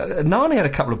 Nani had a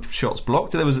couple of shots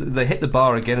blocked. They hit the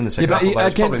bar again in the second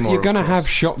half. Again, you're going to have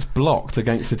shots blocked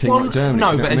against a team like Germany.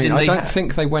 No, but I don't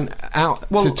think they went out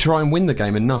to try and win the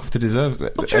game enough to deserve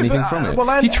anything from it.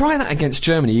 If you try that against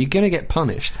Germany, you're going to get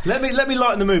punished. Let me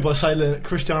lighten the mood by saying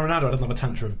Cristiano Ronaldo doesn't have a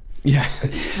tantrum. Yeah,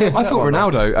 I thought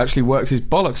Ronaldo actually worked his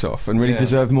bollocks off and really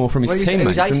deserved more from his teammates. He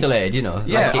was isolated, you know.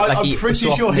 Yeah, I'm pretty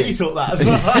sure he thought that as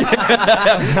well.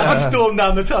 I'd storm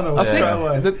down the tunnel.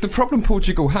 I think the problem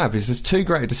Portugal have is there's too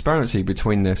great a disparity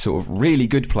between their sort of really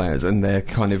good players and their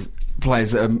kind of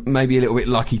players that are maybe a little bit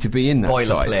lucky to be in that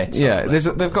side. Yeah,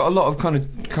 they've got a lot of kind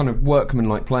of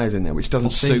workman-like players in there, which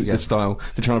doesn't suit the style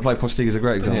they're trying to play. Postiga's a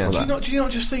great example of that. Do you not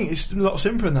just think it's a lot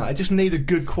simpler than that? They just need a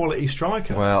good quality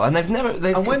striker. Well, and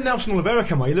and when Nelson Oliveira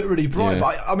came out, he looked really bright.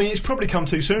 But I mean, it's probably come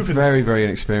too soon for him. Very, very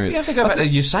inexperienced. You have to go back to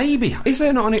Eusebia. Is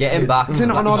there not get him back? Is there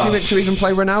not an argument to even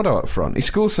play Ronaldo up front? He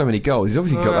scores so many goals. He's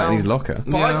obviously got that in his locker.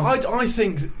 But I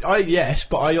think yes,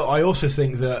 but I also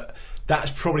think that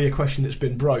that's probably a question that's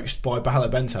been broached by Paulo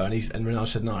Bento, and Ronaldo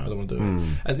said no, I don't want to do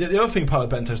it. And the other thing Paulo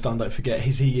Bento's done, don't forget,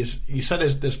 is you said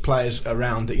there's players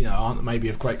around that aren't maybe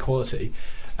of great quality.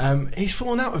 He's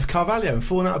fallen out with Carvalho and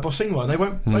fallen out with Bosingwa, and they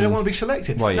don't want to be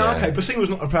selected. Well, now, okay, Bosingwa's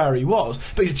not the player he was,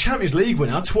 but he's a Champions League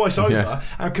winner twice over,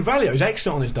 and Carvalho's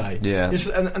excellent on his day. Yeah,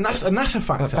 and that's a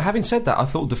factor. But having said that, I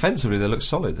thought defensively they looked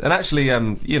solid, and actually,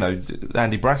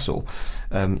 Andy Brassel,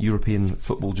 European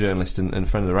football journalist and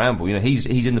friend of the Ramble,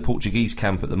 he's in the Portuguese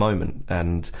camp at the moment,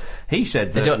 and he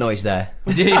said they don't know he's there.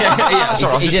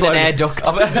 Sorry, he's in an air duct.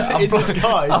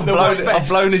 I've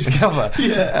blown his cover.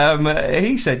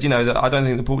 He said, that I don't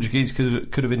think the Portuguese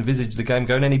could have envisaged the game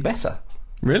going any better.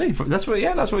 Really? That's what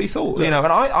he thought. And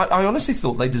I honestly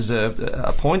thought they deserved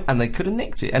a point, and they could have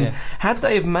nicked it. And had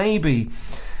they have maybe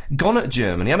gone at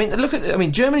Germany,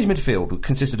 Germany's midfield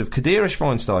consisted of Khedira,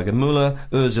 Schweinsteiger, Müller,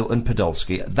 Özil, and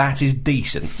Podolski. That is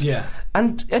decent. Yeah.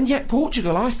 And yet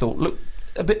Portugal, I thought, looked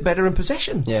a bit better in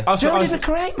possession. Yeah. Germany didn't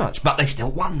create much, but they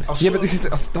still won. But I don't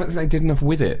think they did enough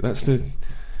with it. That's the.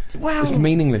 Well, it's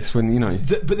meaningless when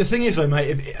but the thing is, though,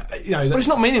 mate, but it's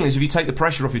not meaningless if you take the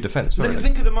pressure off your defence.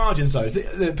 Think of the margins, though.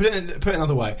 Put it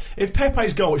another way: if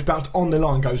Pepe's goal, which bounced on the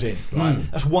line, goes in, right,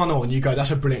 that's 1-0, and you go,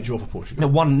 that's a brilliant draw for Portugal.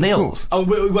 No, 1-0. Oh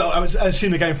well, I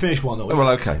assume the game finished 1-0. Well,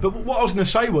 okay. But what I was going to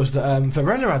say was that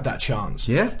Varela had that chance.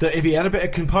 Yeah. That if he had a bit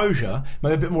of composure,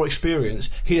 maybe a bit more experience,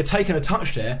 he'd have taken a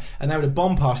touch there, and they would have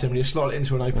bombed past him, and he'd slotted it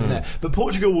into an open net. But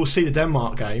Portugal will see the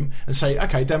Denmark game and say,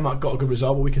 okay, Denmark got a good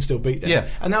result, but we can still beat them. Yeah.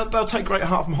 And they'll take great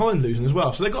heart from Holland losing as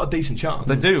well, so they've got a decent chance.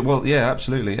 They do. Well, yeah,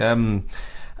 absolutely.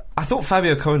 I thought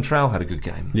Fabio Coentrao had a good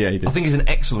game. Yeah, he did. I think he's an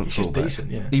excellent fullback. He's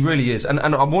decent, yeah. He really is. And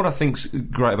what I think's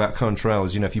great about Coentrao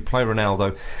is, if you play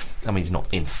Ronaldo, he's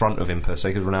not in front of him per se,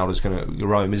 because Ronaldo's going to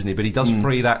roam, isn't he? But he does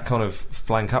free that kind of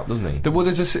flank up, doesn't he?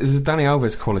 There's a Dani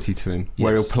Alves quality to him,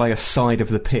 where he'll play a side of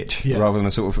the pitch rather than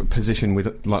a sort of position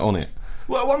with on it.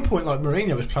 Well, at one point,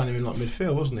 Mourinho was playing him in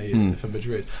midfield, wasn't he, for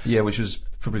Madrid? Yeah, which was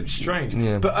probably strange.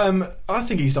 Yeah. But I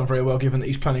think he's done very well, given that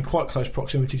he's playing in quite close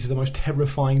proximity to the most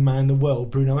terrifying man in the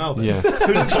world, Bruno Alves. Yeah.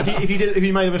 Who looks like if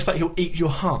you made a mistake, he'll eat your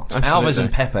heart. Absolutely. Alves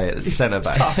and Pepe at the centre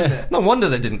back. No wonder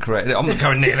they didn't create it. I'm not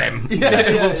going near them.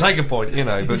 We'll take a point,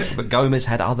 But Gomez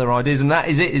had other ideas, and that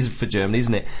is for Germany,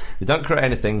 isn't it? They don't create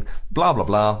anything. Blah blah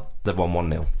blah. They've won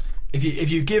 1-0.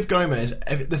 If you give Gomez,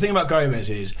 the thing about Gomez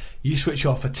is you switch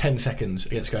off for 10 seconds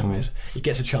against Gomez, he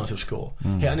gets a chance of score,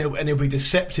 and he'll be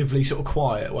deceptively sort of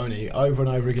quiet, won't he, over and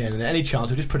over again, and any chance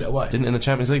he'll just put it away. Didn't in the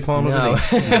Champions League final, no.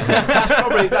 did he?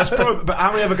 That's probably. But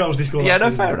how many other goals did he score? Yeah, no,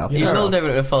 fair enough. He's not doing it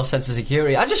with a false sense of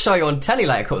security. I just saw you on telly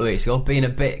a couple of weeks ago being a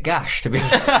bit gash, to be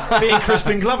honest. Being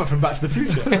Crispin Glover from Back to the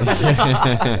Future.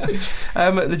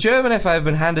 The German FA have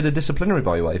been handed a disciplinary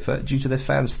by UEFA due to their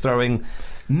fans throwing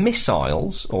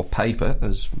missiles, or paper,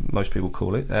 as most people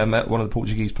call it, at one of the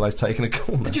Portuguese players taking a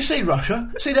corner. Did you see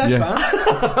Russia? See their fans?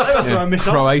 They were throwing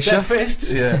missiles. Croatia. Their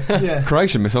fists. Yeah.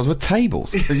 Croatian missiles with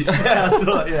tables. I saw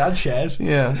that, and chairs.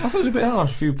 Yeah, I thought it was a bit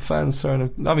harsh. A few fans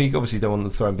throwing. I mean, you obviously don't want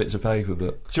them throwing bits of paper,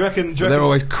 but do you reckon they're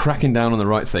always cracking down on the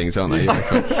right things, aren't they? do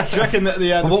you reckon that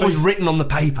the what was written on the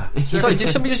paper? Sorry, did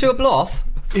somebody just do a blow off?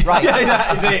 Right. Yeah,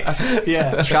 that is it.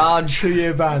 Yeah. Charge.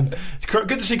 2-year ban. It's good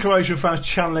to see Croatian fans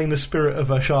channeling the spirit of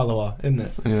Charleroi, isn't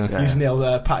it? Yeah. Using the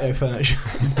old patio furniture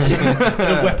as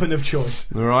a weapon of choice.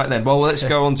 All right then. Well, let's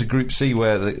go on to Group C,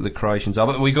 where the Croatians are.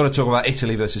 But we've got to talk about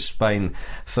Italy versus Spain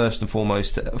first and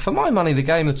foremost. For my money, the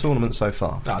game of the tournament so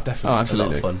far. Oh, definitely. Oh,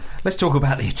 absolutely. A lot of fun. Let's talk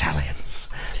about the Italians.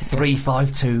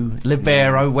 3-5-2,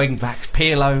 Libero, wing backs,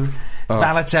 Pirlo,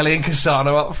 Balotelli and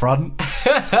Cassano up front.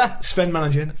 Sven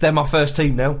managing. They're my first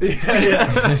team now.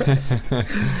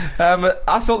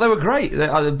 I thought they were great.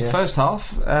 First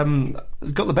half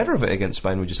got the better of it against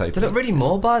Spain, would you say? They look really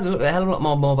mobile. They look a hell of a lot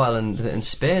more mobile in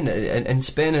Spain. And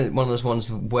Spain are one of those ones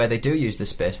where they do use the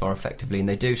space more effectively and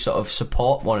they do sort of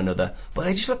support one another. But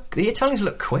the Italians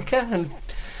look quicker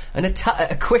and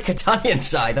a quick Italian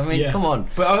side. I mean, come on.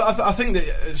 But I think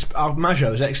that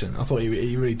Maggio was excellent. I thought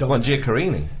he really dominated.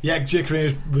 Giaccherini. Yeah,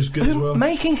 Giaccherini was good as well.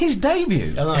 Making his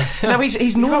debut. I know. Now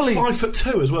he's normally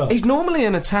 5'2" as well. He's normally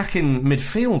an attacking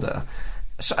midfielder.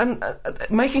 So, and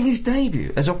making his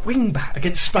debut as a wing back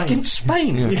against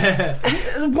Spain. Yeah.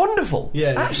 Wonderful.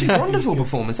 Yeah, absolutely wonderful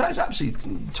performance. That is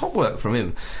absolutely top work from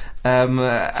him. And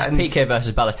PK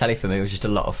versus Balotelli for me was just a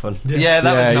lot of fun. Yeah,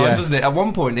 that was nice, wasn't it? At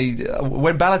one point,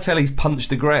 when Balotelli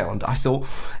punched the ground, I thought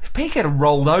if PK had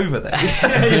rolled over there,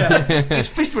 his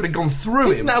fist would have gone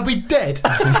through him. That'll be dead.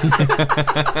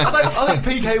 I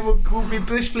think PK will be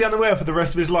blissfully unaware for the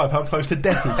rest of his life how close to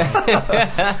death he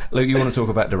is. Luke, you want to talk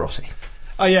about De Rossi?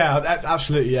 Oh yeah,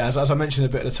 absolutely. Yeah, as I mentioned a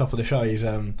bit at the top of the show, he's.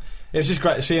 It was just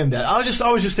great to see him there. I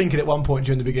was just thinking at one point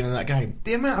during the beginning of that game,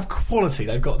 the amount of quality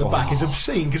they've got at the back is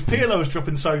obscene because Pirlo was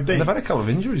dropping so deep. They've had a couple of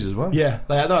injuries as well. Yeah,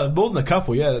 they had more than a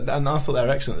couple. Yeah, and I thought they were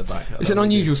excellent at the back. It's an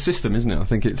unusual system, isn't it? I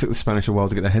think it took the Spanish a while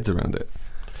to get their heads around it.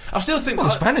 I still think the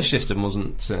Spanish system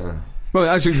wasn't. Well,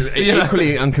 actually,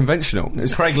 equally unconventional. It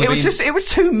was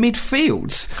two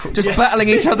midfields just battling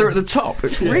each other at the top.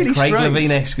 It's really Craig strange.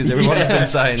 Levein-esque, as everyone's been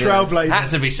saying. Trailblazer. Had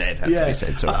to be said.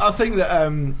 I think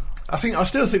that. I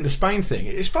still think the Spain thing.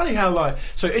 It's funny how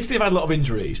so Italy have had a lot of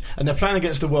injuries and they're playing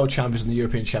against the world champions and the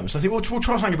European champions. So I think we'll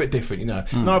try something a bit different,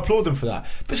 and I applaud them for that.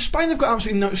 But Spain have got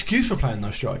absolutely no excuse for playing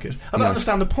those strikers. I don't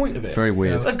understand the point of it. Very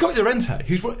weird. They've got Llorente,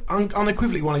 who's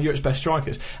unequivocally one of Europe's best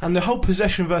strikers, and the whole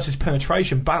possession versus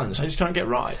penetration balance, I just don't get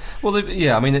right. Well,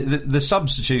 the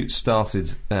substitutes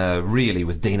started really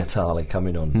with Di Natale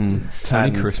coming on,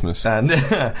 Tony Christmas, and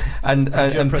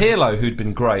Pirlo, who'd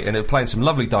been great and playing some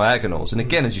lovely diagonals, and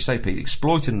again, as you say, Pete,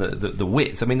 exploiting the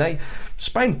width. I mean,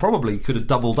 Spain probably could have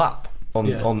doubled up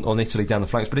on Italy down the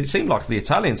flanks, but it seemed like the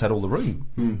Italians had all the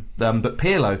room. But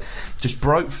Pirlo just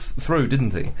broke through,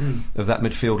 didn't he, of that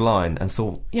midfield line and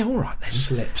thought, yeah, all right then.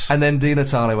 Slips. And then Di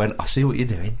Natale went, I see what you're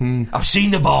doing. I've seen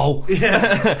the ball.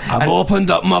 Yeah. I've opened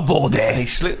up my body. And he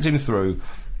slipped him through.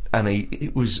 And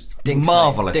it was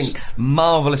marvellous.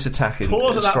 Marvellous attacking.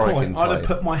 Pause at that point. Play. I'd have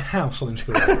put my house on him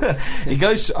scoring. He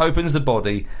opens the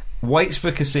body, waits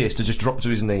for Casillas to just drop to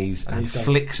his knees and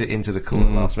flicks it into the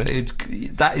corner last minute.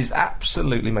 That is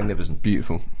absolutely magnificent.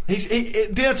 Beautiful.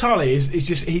 Di Natale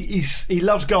he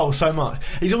loves goals so much.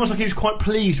 He's almost like he was quite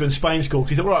pleased when Spain scored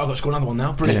because he thought, right, I've got to score another one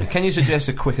now. Brilliant. Can you suggest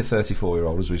a quicker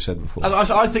 34-year-old, as we've said before?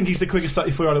 I think he's the quickest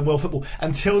 34-year-old in world football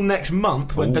until next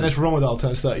month when Dennis Romedal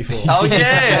turns 34. Oh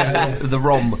yeah, the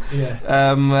Rom. Yeah.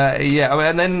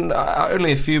 And then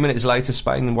only a few minutes later,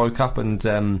 Spain woke up and.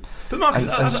 But Marcus,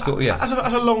 as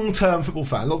a long-time football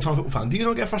fan, do you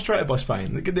not get frustrated by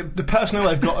Spain? The personnel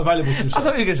they've got available to themselves. I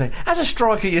thought you were going to say, as a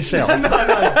striker yourself.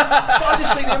 No. But I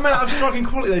just think the amount of striking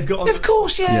quality they've got. Of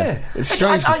course, yeah. It's a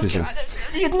strange decision.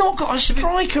 You've not got a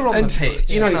striker on the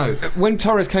pitch. When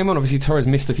Torres came on, obviously Torres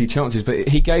missed a few chances, but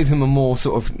he gave him a more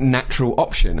sort of natural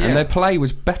option, and their play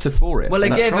was better for it. Well,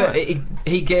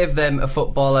 he gave them a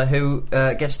footballer who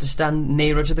gets to stand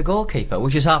nearer to the goalkeeper,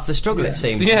 which is half the struggle, it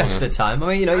seemed, most of the time.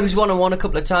 I mean, he was one-on-one a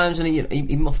couple of times, and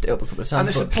he muffed it up a couple of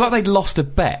times. It's like they'd lost a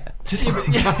bet. That's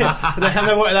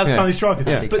penalty striker.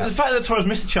 Yeah. But the fact that Torres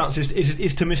missed the chance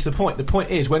is to miss the point. The point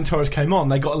is, when Torres came on,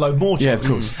 they got a load more chances. Yeah, of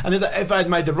course. And if they had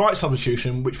made the right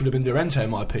substitution, which would have been Llorente, in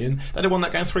my opinion, they'd have won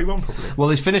that game 3-1 probably. Well,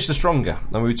 they finished the stronger.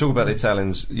 I mean, we talk about the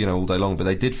Italians, all day long, but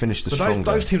they did finish the stronger.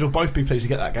 Those teams will both be pleased to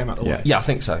get that game out of the way. Yeah, I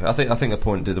think so. I think a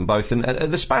point did them both. And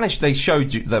the Spanish, they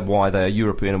showed you why they're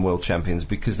European and world champions,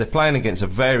 because they're playing against a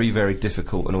very, very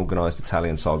difficult and organised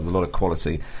Italian side with a lot of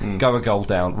quality. Go a goal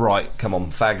down, right, come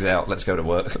on, fags out, let's go to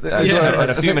work. And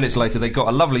a few minutes later, they got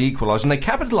a lovely equaliser, and they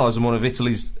capitalised on one of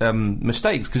Italy's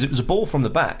mistakes, because it was a ball from the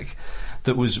back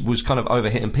that was kind of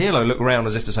overhit, and Pirlo looked around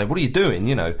as if to say, what are you doing,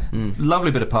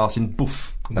 Lovely bit of passing,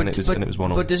 boof, and it was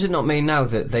 1-1. But does it not mean now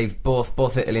that they've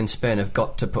both Italy and Spain have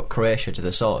got to put Croatia to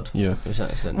the sword? Yeah. To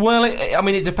that extent? Well,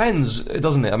 it depends,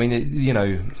 doesn't it? I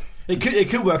mean, It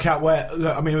could work out where,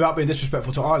 without being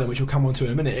disrespectful to Ireland, which we'll come on to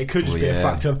in a minute, it could just be a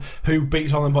fact of who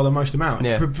beats Ireland by the most amount.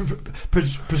 Yeah.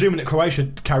 Presuming that Croatia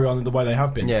carry on the way they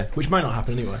have been, which may not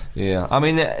happen anyway. Yeah, I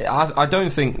mean, I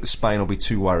don't think Spain will be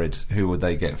too worried who would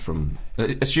they get from,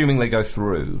 assuming they go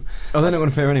through. Oh, they're not going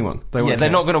to fear anyone. They're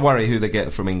not going to worry who they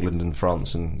get from England and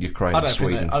France and Ukraine and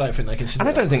Sweden. I don't think they can. And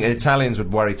I don't think the Italians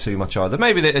would worry too much either.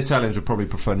 Maybe the Italians would probably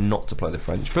prefer not to play the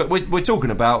French. But we're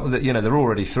talking about that. They're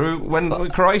already through when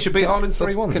Croatia beat Ireland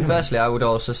 3-1. Conversely, I would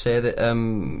also say that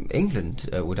England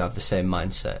would have the same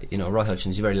mindset. Roy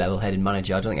Hodgson's a very level-headed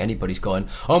manager. I don't think anybody's going,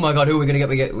 oh my God, who are we going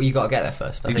to get? You got to get there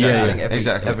first. I think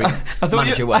every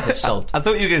manager worth its salt. I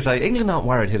thought you were going to say England aren't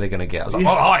worried who they're going to get. I was like,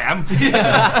 I am.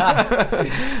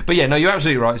 But you're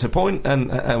absolutely right. It's a point, and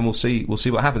we'll see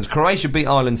what happens. Croatia beat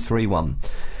Ireland 3-1.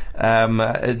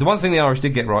 The one thing the Irish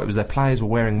did get right was their players were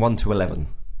wearing 1 to 11.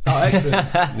 Oh,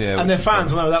 excellent. And their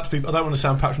fans, I know that's people, I don't want to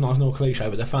sound patronising or cliche,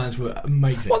 but their fans were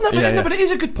amazing. Well, but it is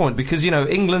a good point, because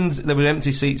England, there were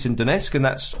empty seats in Donetsk, and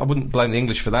I wouldn't blame the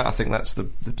English for that. I think that's the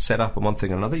setup on one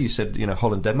thing or another. You said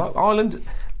Holland, Denmark, Ireland,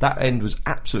 that end was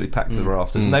absolutely packed to the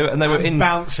rafters, and they were in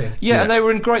bouncing. Yeah, and they were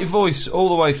in great voice all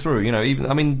the way through.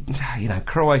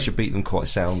 Croatia beat them quite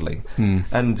soundly,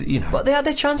 and But they had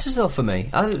their chances though. For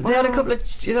me, they had a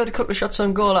couple of shots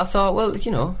on goal. I thought, well,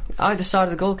 either side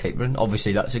of the goalkeeper, and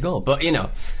obviously that's a goal. But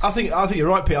I think you're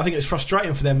right, Pete. I think it's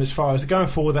frustrating for them as far as going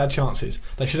forward. They had chances.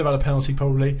 They should have had a penalty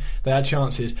probably. They had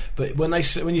chances, but when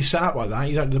you set up like that,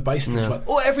 you don't do the basic things.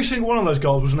 Every single one of those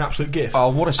goals was an absolute gift. Oh,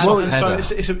 what a soft header!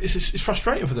 So it's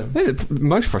frustrating for them. Yeah, the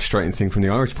most frustrating thing from the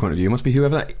Irish point of view must be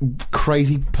whoever that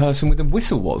crazy person with the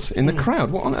whistle was in the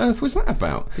crowd. What on earth was that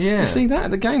about? Yeah, you see that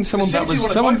at the game? Someone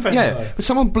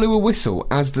blew a whistle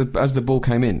as the ball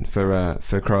came in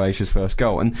for Croatia's first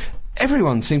goal, and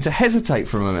everyone seemed to hesitate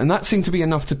for a moment, and that seemed to be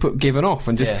enough to put Given off.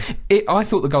 And I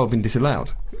thought the goal had been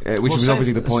disallowed, which was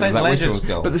obviously the point of that whistle.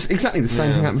 Goal. But exactly the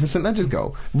same thing happened for St Ledger's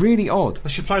goal. Really odd. They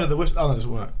should play to the whistle. Oh, that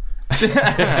doesn't work.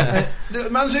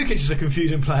 Mandzukic is a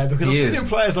confusing player, because I've seen him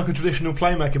play as like a traditional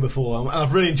playmaker before, and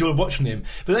I've really enjoyed watching him.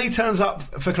 But then he turns up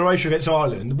for Croatia against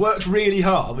Ireland, works really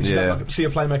hard, which you don't see a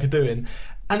playmaker doing,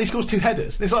 and he scores 2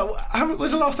 headers. And it's like,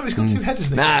 when's the last time he scored 2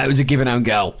 headers? It was a given own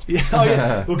goal.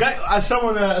 Yeah, Well, as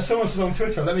someone says on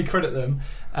Twitter, let me credit them.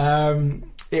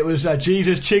 It was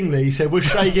Jesus Chingley. He said, was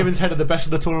Shay Given's header the best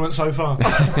of the tournament so far?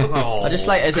 I just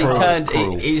like as he turned,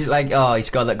 he's like, he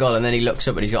scored that goal, and then he looks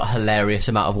up and he's got a hilarious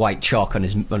amount of white chalk on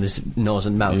his nose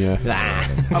and mouth.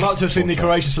 I'd like to have seen the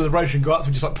Croatian celebration go up to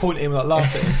him, just like point at him, like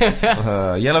laughing.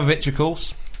 Yelovic, of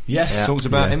course. Yes, talked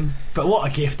about him. But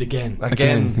what a gift again.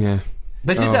 Yeah.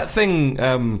 They did that thing.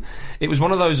 It was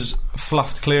one of those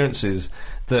fluffed clearances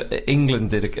that England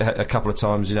did a couple of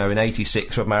times, in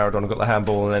 86 when Maradona got the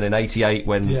handball, and then in 88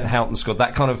 when Houghton scored,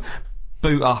 that kind of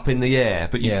boot up in the air,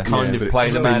 but you kind of play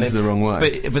the man in the wrong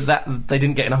way. But that they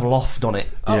didn't get enough loft on it.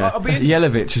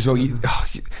 Yelovic as well.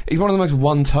 He's one of the most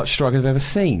one-touch strikers I've ever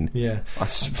seen. Yeah,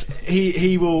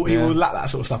 he will lap that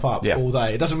sort of stuff up all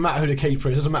day. It doesn't matter who the keeper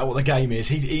is. It doesn't matter what the game is.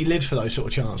 He lives for those sort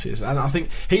of chances, and I think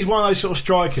he's one of those sort of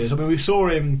strikers. I mean, we saw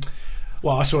him.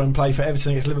 Well, I saw him play for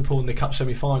Everton against Liverpool in the Cup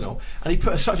semi-final, and he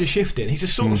put such a shift in. He's a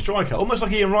sort of striker, almost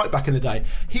like Ian Wright back in the day.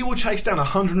 He will chase down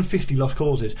 150 lost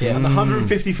causes, and the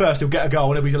 151st he'll get a goal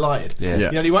and he'll be delighted.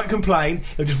 He won't complain.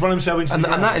 He'll just run himself into the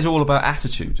ground. And that is all about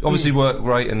attitude. Obviously, work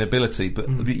rate and ability, but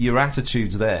your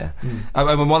attitude's there.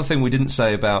 And one thing we didn't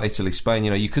say about Italy-Spain,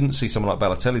 you couldn't see someone like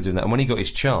Balotelli doing that. And when he got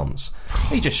his chance,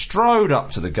 he just strode up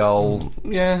to the goal.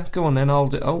 Yeah, go on then. I'll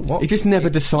do. Oh, what? He just never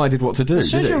decided what to do.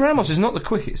 Sergio Ramos is not the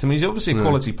quickest. I mean, he's obviously obviously a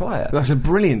quality player. That's a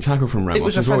brilliant tackle from Ramos. It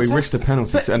was as well. He risked a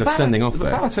penalty and a sending off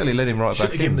there. Balotelli led him right back. Should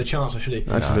have given him the chance, should he?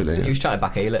 Absolutely. He was trying to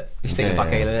backheel it. He's thinking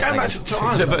backheel it. Going back to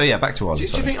Ireland. But back to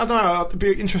Ireland. Do you think, I don't know, it'd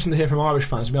be interesting to hear from Irish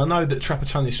fans. I mean, I know that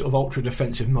Trapattoni's sort of ultra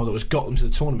defensive model has got them to the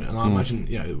tournament, and I imagine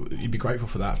you'd be grateful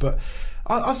for that. But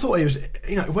I thought he was,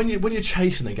 when you're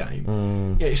chasing a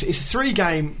game, it's a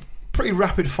 3-game, pretty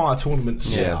rapid fire tournament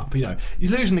set up. You're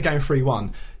losing the game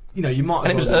 3-1. You might.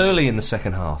 And it was early in the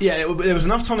second half. Yeah, there was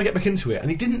enough time to get back into it,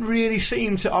 and he didn't really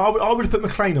seem to. I would have put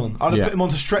McLean on. I'd have put him on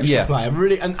to stretch the play, and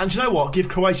really, and do you know what? Give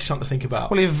Croatia something to think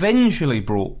about. Well, he eventually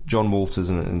brought John Walters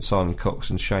and Simon Cox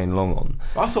and Shane Long on.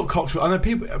 I thought Cox. I know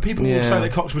people will say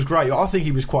that Cox was great. I think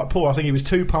he was quite poor. I think he was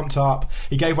too pumped up.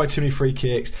 He gave away too many free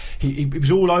kicks. He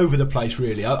was all over the place.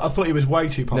 Really, I thought he was way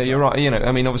too pumped. No, you're right.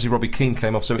 I mean, obviously Robbie Keane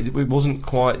came off, so it wasn't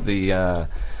quite the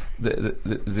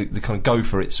kind of go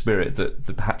for it spirit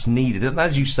that perhaps needed. And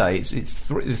as you say, it's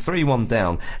 3-1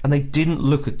 down, and they didn't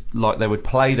look like they would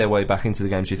play their way back into the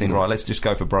game. So you think, right, let's just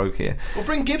go for broke here. Well,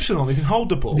 bring Gibson on. He can hold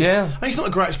the ball. Yeah, and he's not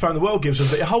the greatest player in the world, Gibson,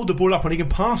 but he hold the ball up and he can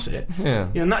pass it. Yeah,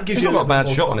 and that gives he's you not got a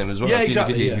bad shot on him as well. Yeah, if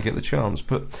exactly. If you get the chance,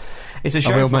 but. It's a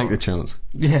shame. I will make the chance.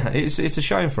 Yeah, it's a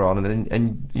shame for Ireland,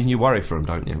 and you worry for them,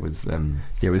 don't you? With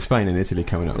with Spain and Italy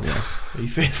coming up. But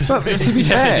to be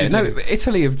fair,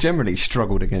 Italy have generally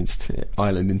struggled against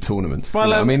Ireland in tournaments.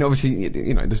 Well, I mean, obviously,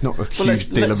 there's not a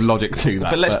huge deal of logic to that.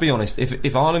 But let's be honest.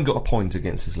 If Ireland got a point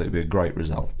against Italy, it'd be a great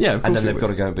result. Yeah, of course. And then they've got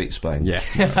to go and beat Spain.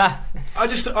 Yeah. I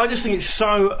just think it's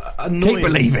so annoying. Keep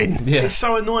believing. Yeah. It's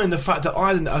so annoying the fact that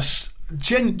Ireland are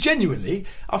genuinely.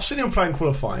 I've seen them playing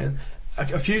qualifying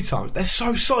a few times. They're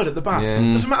so solid at the back.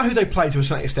 Doesn't matter who they play to a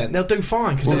certain extent, they'll do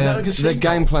fine because their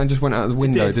game plan just went out of the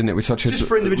window, didn't it? With such just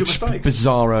for individual mistakes.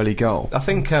 Bizarre early goal. I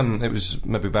think it was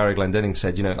maybe Barry Glendenning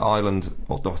said, Ireland.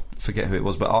 I forget who it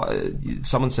was, but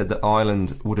someone said that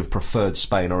Ireland would have preferred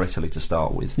Spain or Italy to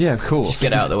start with. Yeah, of course. Just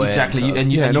get out of the way. Exactly.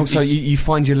 And also you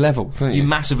find your level. Don't you? You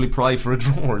massively play for a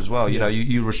draw as well.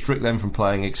 You restrict them from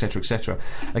playing, etc., etc.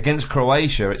 Against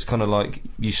Croatia, it's kind of like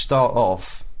you start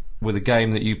off with a game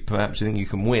that you perhaps think you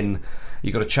can win.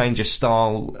 You've got to change your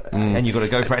style and you've got to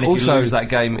go for it. And if you lose that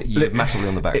game, you're massively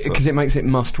on the back foot. Because it makes it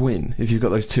must win if you've got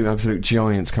those two absolute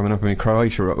giants coming up. I mean,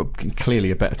 Croatia are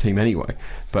clearly a better team anyway,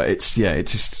 but it's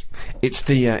the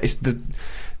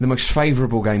most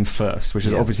favourable game first, which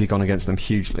has obviously gone against them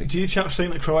hugely. Do you chaps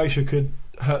think that Croatia could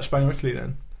hurt Spain or Italy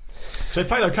then? So they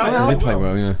played okay. Well, they did play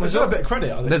well, yeah. There's a bit of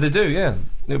credit, I think. They do, yeah.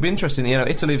 It'll be interesting.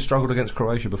 Italy have struggled against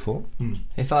Croatia before.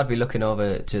 If I'd be looking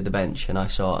over to the bench and I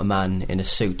saw a man in a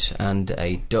suit and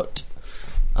a dut,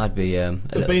 I'd be a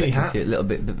little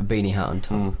bit beanie hat on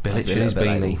top. Bilic and his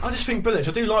beanie. I just think Bilic.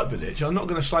 I do like Bilic. I'm not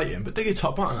going to slate him, but do your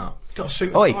top button up. Got a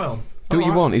suit and tie on. Do what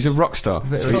you want. He's a rock star.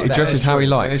 He dresses how he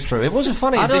likes. It's true. It was a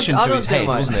funny addition to his head,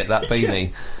 wasn't it? That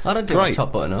beanie. I don't do my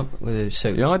top button up with a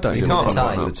suit. Yeah, I don't. You can't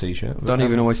tie with a t-shirt. Don't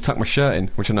even always tuck my shirt in,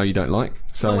 which I know you don't like.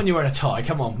 So not when you're wearing a tie.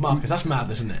 Come on, Marcus. That's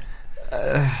madness, isn't it?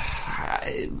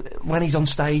 When he's on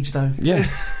stage, though. Yeah.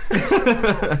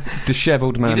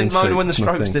 Dishevelled man. You didn't in moan when the suits,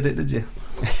 Strokes did it, did you?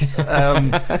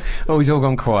 He's all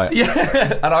gone quiet.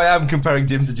 Yeah, and I am comparing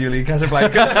Jim to Julian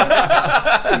Casablancas.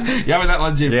 You having that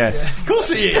one, Jim? Yeah. Of course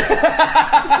he is.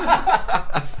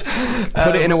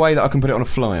 Put it in a way that I can put it on a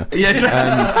flyer.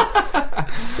 Yeah.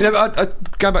 I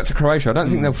go back to Croatia. I don't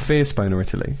think they'll fear Spain or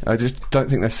Italy. I just don't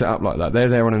think they're set up like that. They're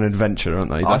there on an adventure,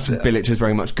 aren't they? That's what Bilic has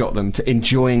very much got them to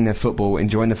enjoying their football,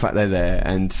 enjoying the fact they're there,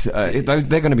 and they're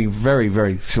going to be very,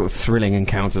 very sort of thrilling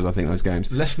encounters. I think those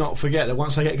games. Let's not forget that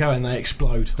once they get going, they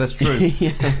explode. That's true.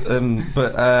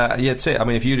 But that's it. I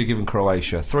mean, if you'd have given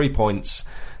Croatia 3 points,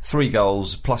 3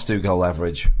 goals, plus 2 goal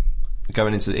average,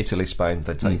 going into Italy, Spain,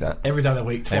 they'd take that. Every day of the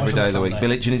week, twice every day of the week.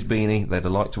 Bilic in his beanie, they'd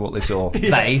have liked what they saw.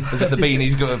 They, as if the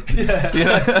beanie's got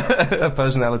a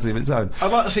personality of its own.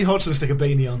 I'd like to see Hodgson stick a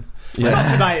beanie on. Yeah.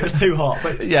 Not today, it was too hot.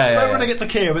 But when they get to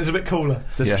Kiev, it's a bit cooler.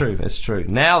 That's true, it's true.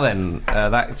 Now then,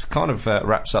 that kind of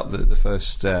wraps up the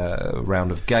first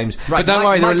round of games. Right, but don't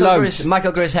worry, there are loads.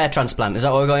 Michael Gris hair transplant, is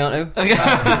that what we're going on No.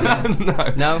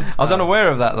 to? No? I was unaware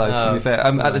of that, though, to be fair.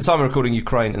 At the time of recording,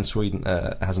 Ukraine and Sweden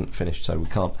hasn't finished, so we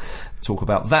can't talk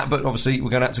about that. But obviously, we're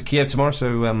going out to Kiev tomorrow,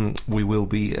 so we will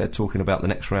be talking about the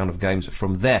next round of games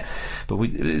from there.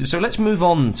 But so let's move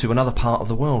on to another part of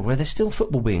the world where there's still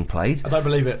football being played. I don't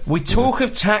believe it. We talk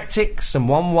of tactics and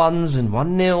 1-1s and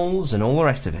 1-0s and all the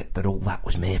rest of it, but all that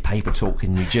was mere paper talk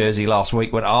in New Jersey last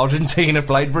week when Argentina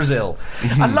played Brazil.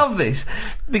 I love this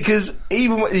because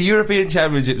even when the European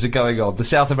Championships are going on, the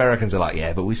South Americans are like,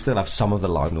 yeah, but we still have some of the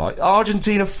limelight.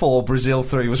 Argentina 4, Brazil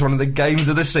 3 was one of the games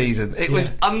of the season. It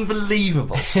was unbelievable.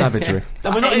 unbelievable. Savagery.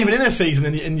 And we're not even in a season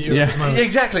in Europe at the moment.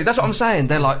 Exactly, that's what I'm saying.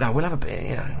 They're like, no, we'll have a bit,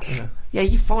 you know. Yeah,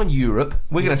 you find Europe,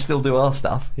 we're going to still do our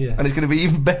stuff, and it's going to be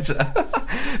even better.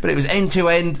 But it was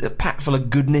end-to-end, packed full of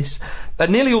goodness.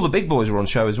 Nearly all the big boys were on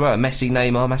show as well. Messi,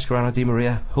 Neymar, Mascherano, Di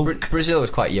Maria, Hulk. Brazil was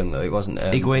quite young, though. It wasn't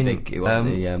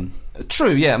Higuain.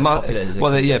 True, yeah.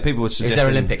 People would suggest... It was their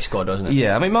Olympic squad, wasn't it?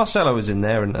 Yeah, I mean, Marcelo was in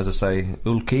there, and as I say,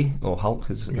 Hulky, or Hulk,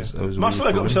 as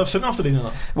Marcelo got himself sent off, did he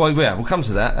not? Well, yeah, we'll come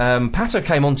to that. Pato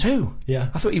came on too. Yeah.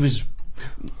 I thought he was...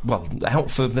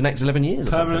 out for the next 11 years.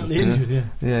 Permanently injured,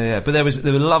 yeah. But there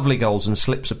were lovely goals and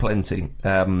slips aplenty.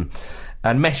 And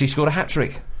Messi scored a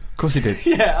hat-trick. Of course he did.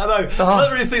 Yeah, I know. I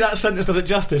don't really think that sentence does it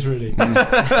justice, really.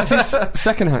 It's his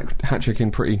second hat-trick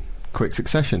in pretty quick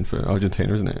succession for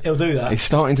Argentina, isn't it? He'll do that. He's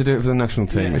starting to do it for the national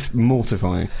team. Yeah. It's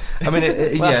mortifying. I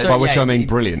mean, by which I mean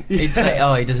brilliant. He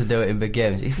doesn't do it in big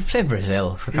games. He's playing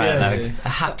Brazil, for crying out loud. A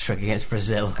hat-trick against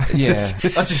Brazil. Yeah.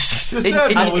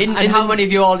 And how many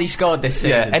of you already scored this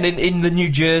season? Yeah, and in the New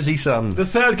Jersey Sun. The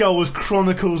third goal was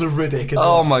Chronicles of Riddick.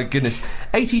 Oh my goodness.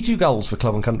 82 goals for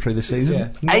club and country this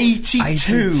season. Yeah.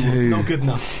 82. Not good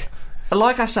enough.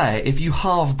 Like I say, if you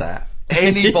halved that,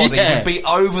 anybody would be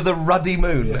over the ruddy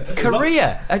moon. Yeah.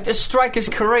 Career, a striker's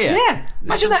career. Yeah,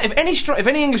 imagine that. If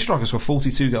any English striker scored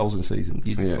 42 goals in a season,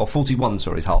 or 41,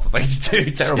 sorry, is half of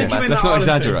 82. Terrible math. Let's not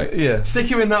exaggerate. Yeah, stick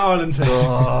him in that Ireland team.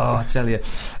 Oh, I tell you.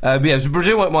 So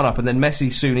Brazil went one up, and then Messi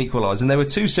soon equalised, and there were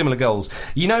two similar goals.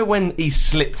 You know when he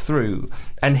slipped through,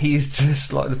 and he's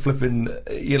just like the flipping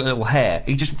little hair.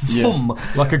 He just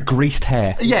like a greased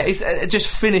hair. Yeah, it just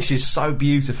finishes so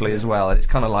beautifully as well. And it's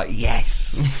kind of like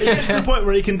yes. It gets to the point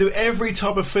where he can do every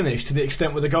type of finish to the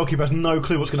extent where the goalkeeper has no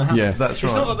clue what's going to happen. Yeah, that's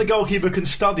right. It's not that the goalkeeper can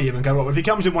study him and go, right, if he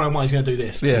comes in 1-on-1, he's going to do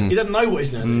this. Yeah. He doesn't know what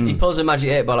he's going to do. He pulls a magic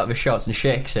 8-ball out of his shorts and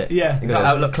shakes it. Yeah. He goes,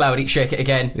 outlook cloudy, shake it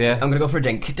again. Yeah. I'm going to go for a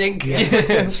dink. Dink.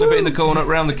 Yeah. Slip it in the corner,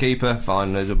 round the keeper.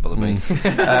 Fine, it doesn't bother me.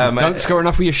 Don't score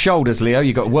enough with your shoulders, Leo.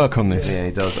 You've got to work on this. Yeah,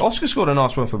 he does. Oscar scored a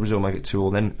nice one for Brazil, make it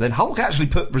 2-2. Then Hulk actually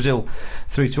put Brazil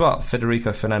 3-2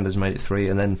 Federico Fernandez made it 3,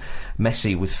 and then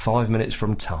Messi, with 5 minutes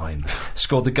from time,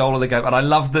 scored the goal of the game. And I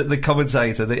loved the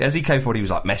commentator, as he came forward, he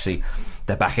was like, Messi,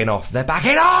 they're backing off. They're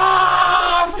backing off!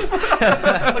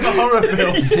 Like a horror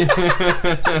film.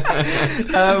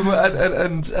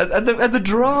 And the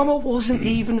drama wasn't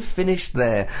even finished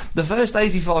there. The first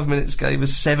 85 minutes gave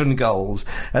us 7 goals,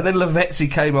 and then Lavezzi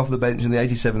came off the bench in the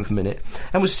 87th minute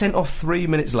and was sent off 3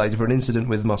 minutes later for an incident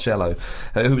with Marcelo,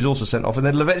 who was also sent off. And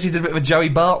then Lavezzi did a bit of a Joey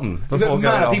Barton before going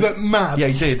off. He went mad. Yeah,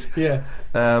 he did. Yeah.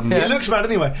 He looks mad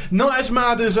anyway. Not as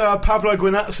mad as Pablo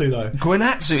Guinazzu, though.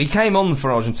 Guinazzu, he came on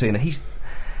for Argentina. He's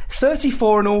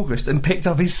 34 in August and picked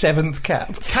up his 7th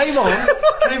cap. Came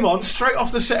on straight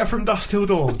off the set from Dusk Till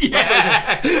Dawn.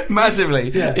 Yeah, massively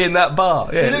in that bar.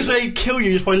 Yeah. He looks like he'd kill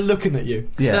you just by looking at you.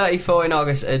 Yeah. 34 in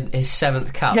August and his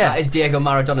 7th cap. Yeah. That is Diego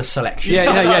Maradona's selection. Yeah,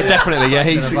 definitely. Yeah,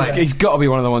 he's got to be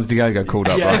one of the ones Diego called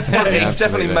up. Yeah, right? He's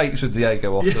definitely mates with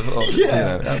Diego off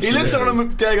the. He looks like one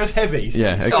of Diego's heavies.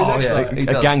 Yeah, a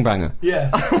gangbanger.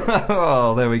 Yeah.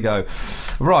 Oh, there we go.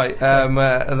 Right,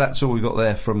 that's all we got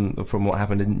there from what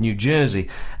happened in New Jersey.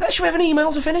 Should we have an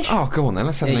email to finish? Oh, go on then,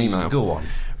 let's have an email. Go on.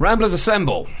 Ramblers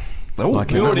Assemble. We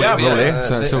already have,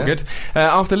 so it's all good.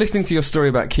 After listening to your story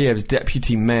about Kiev's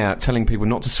deputy mayor telling people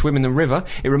not to swim in the river,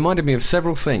 it reminded me of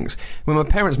several things. When my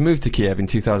parents moved to Kiev in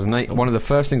 2008, one of the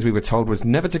first things we were told was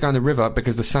never to go in the river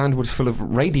because the sand was full of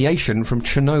radiation from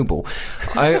Chernobyl.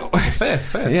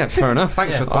 Fair. Yeah, fair enough.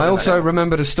 Thanks for I also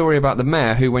remembered a story about the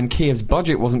mayor who, when Kiev's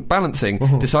budget wasn't balancing,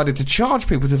 decided to charge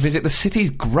people to visit the city's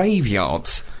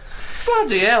graveyards.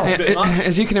 Bloody hell.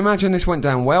 As you can imagine, this went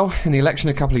down well. In the election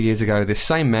a couple of years ago, this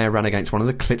same mayor ran against one of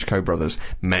the Klitschko brothers.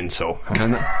 Mental.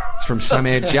 And it's from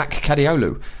Samir Jack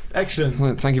Kadiolu. Excellent.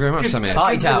 Well, thank you very much, Samir.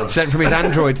 Party town. Sent from his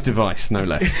Android device, no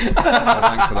less. So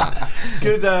thanks for that.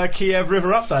 Good Kiev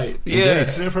River update. Yeah.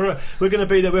 We're going to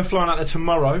be there. We're flying out there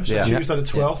tomorrow, so Tuesday the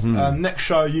 12th. Yeah. Next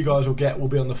show you guys will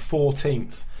be on the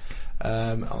 14th.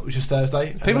 Which is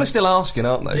Thursday. People are still asking,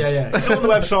 aren't they? Yeah. It's all on the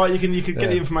website. You can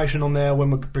get the information on there when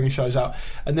we're bringing shows out,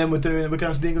 and then we're going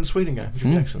to the England-Sweden game, which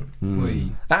will be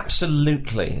excellent.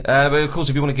 Absolutely. But of course,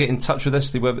 if you want to get in touch with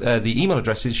us, the email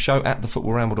address is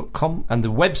show@thefootballramble.com, and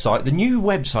the website, the new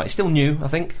website, it's still new. I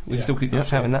think we can still keep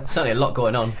touting that. Certainly a lot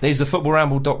going on. There's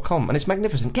thefootballramble.com, and it's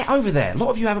magnificent. Get over there. A lot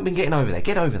of you haven't been getting over there.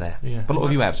 Get over there. Yeah. But a lot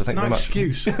of you have. So thank you very much. No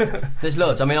excuse. There's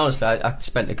loads. I mean, honestly, I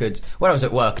spent when I was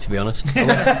at work, to be honest.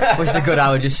 I was just a good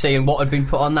hour just seeing what had been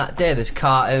put on that day. There's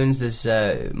cartoons,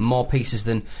 there's more pieces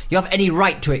than you have any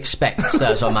right to expect,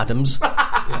 sirs or madams.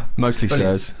 Mostly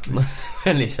sirs.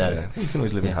 Only sirs. You can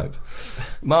always live in hope.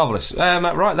 Marvellous.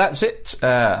 Right, that's it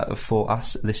for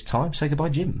us this time. Say goodbye,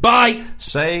 Jim. Bye!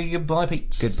 Say goodbye,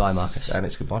 Pete. Goodbye, Marcus. And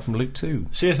it's goodbye from Luke too.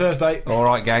 See you Thursday. All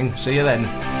right, gang. See you then.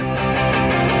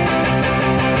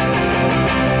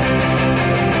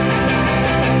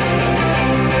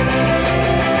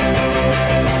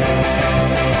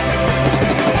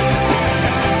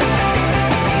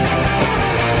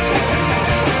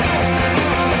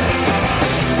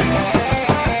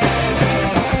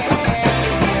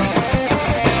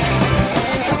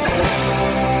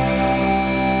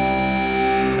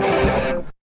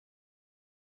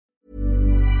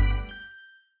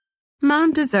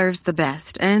 Mom deserves the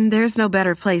best, and there's no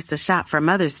better place to shop for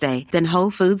Mother's Day than Whole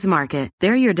Foods Market.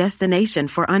 They're your destination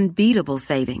for unbeatable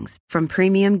savings, from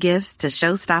premium gifts to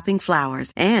show-stopping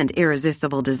flowers and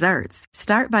irresistible desserts.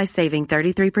 Start by saving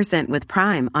 33% with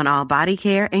Prime on all body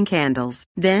care and candles.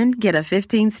 Then get a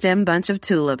 15-stem bunch of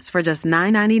tulips for just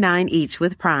 $9.99 each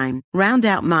with Prime. Round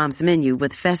out Mom's menu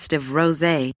with festive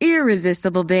rosé,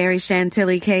 irresistible berry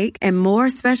chantilly cake, and more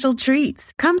special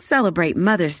treats. Come celebrate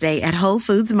Mother's Day at Whole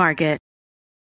Foods Market.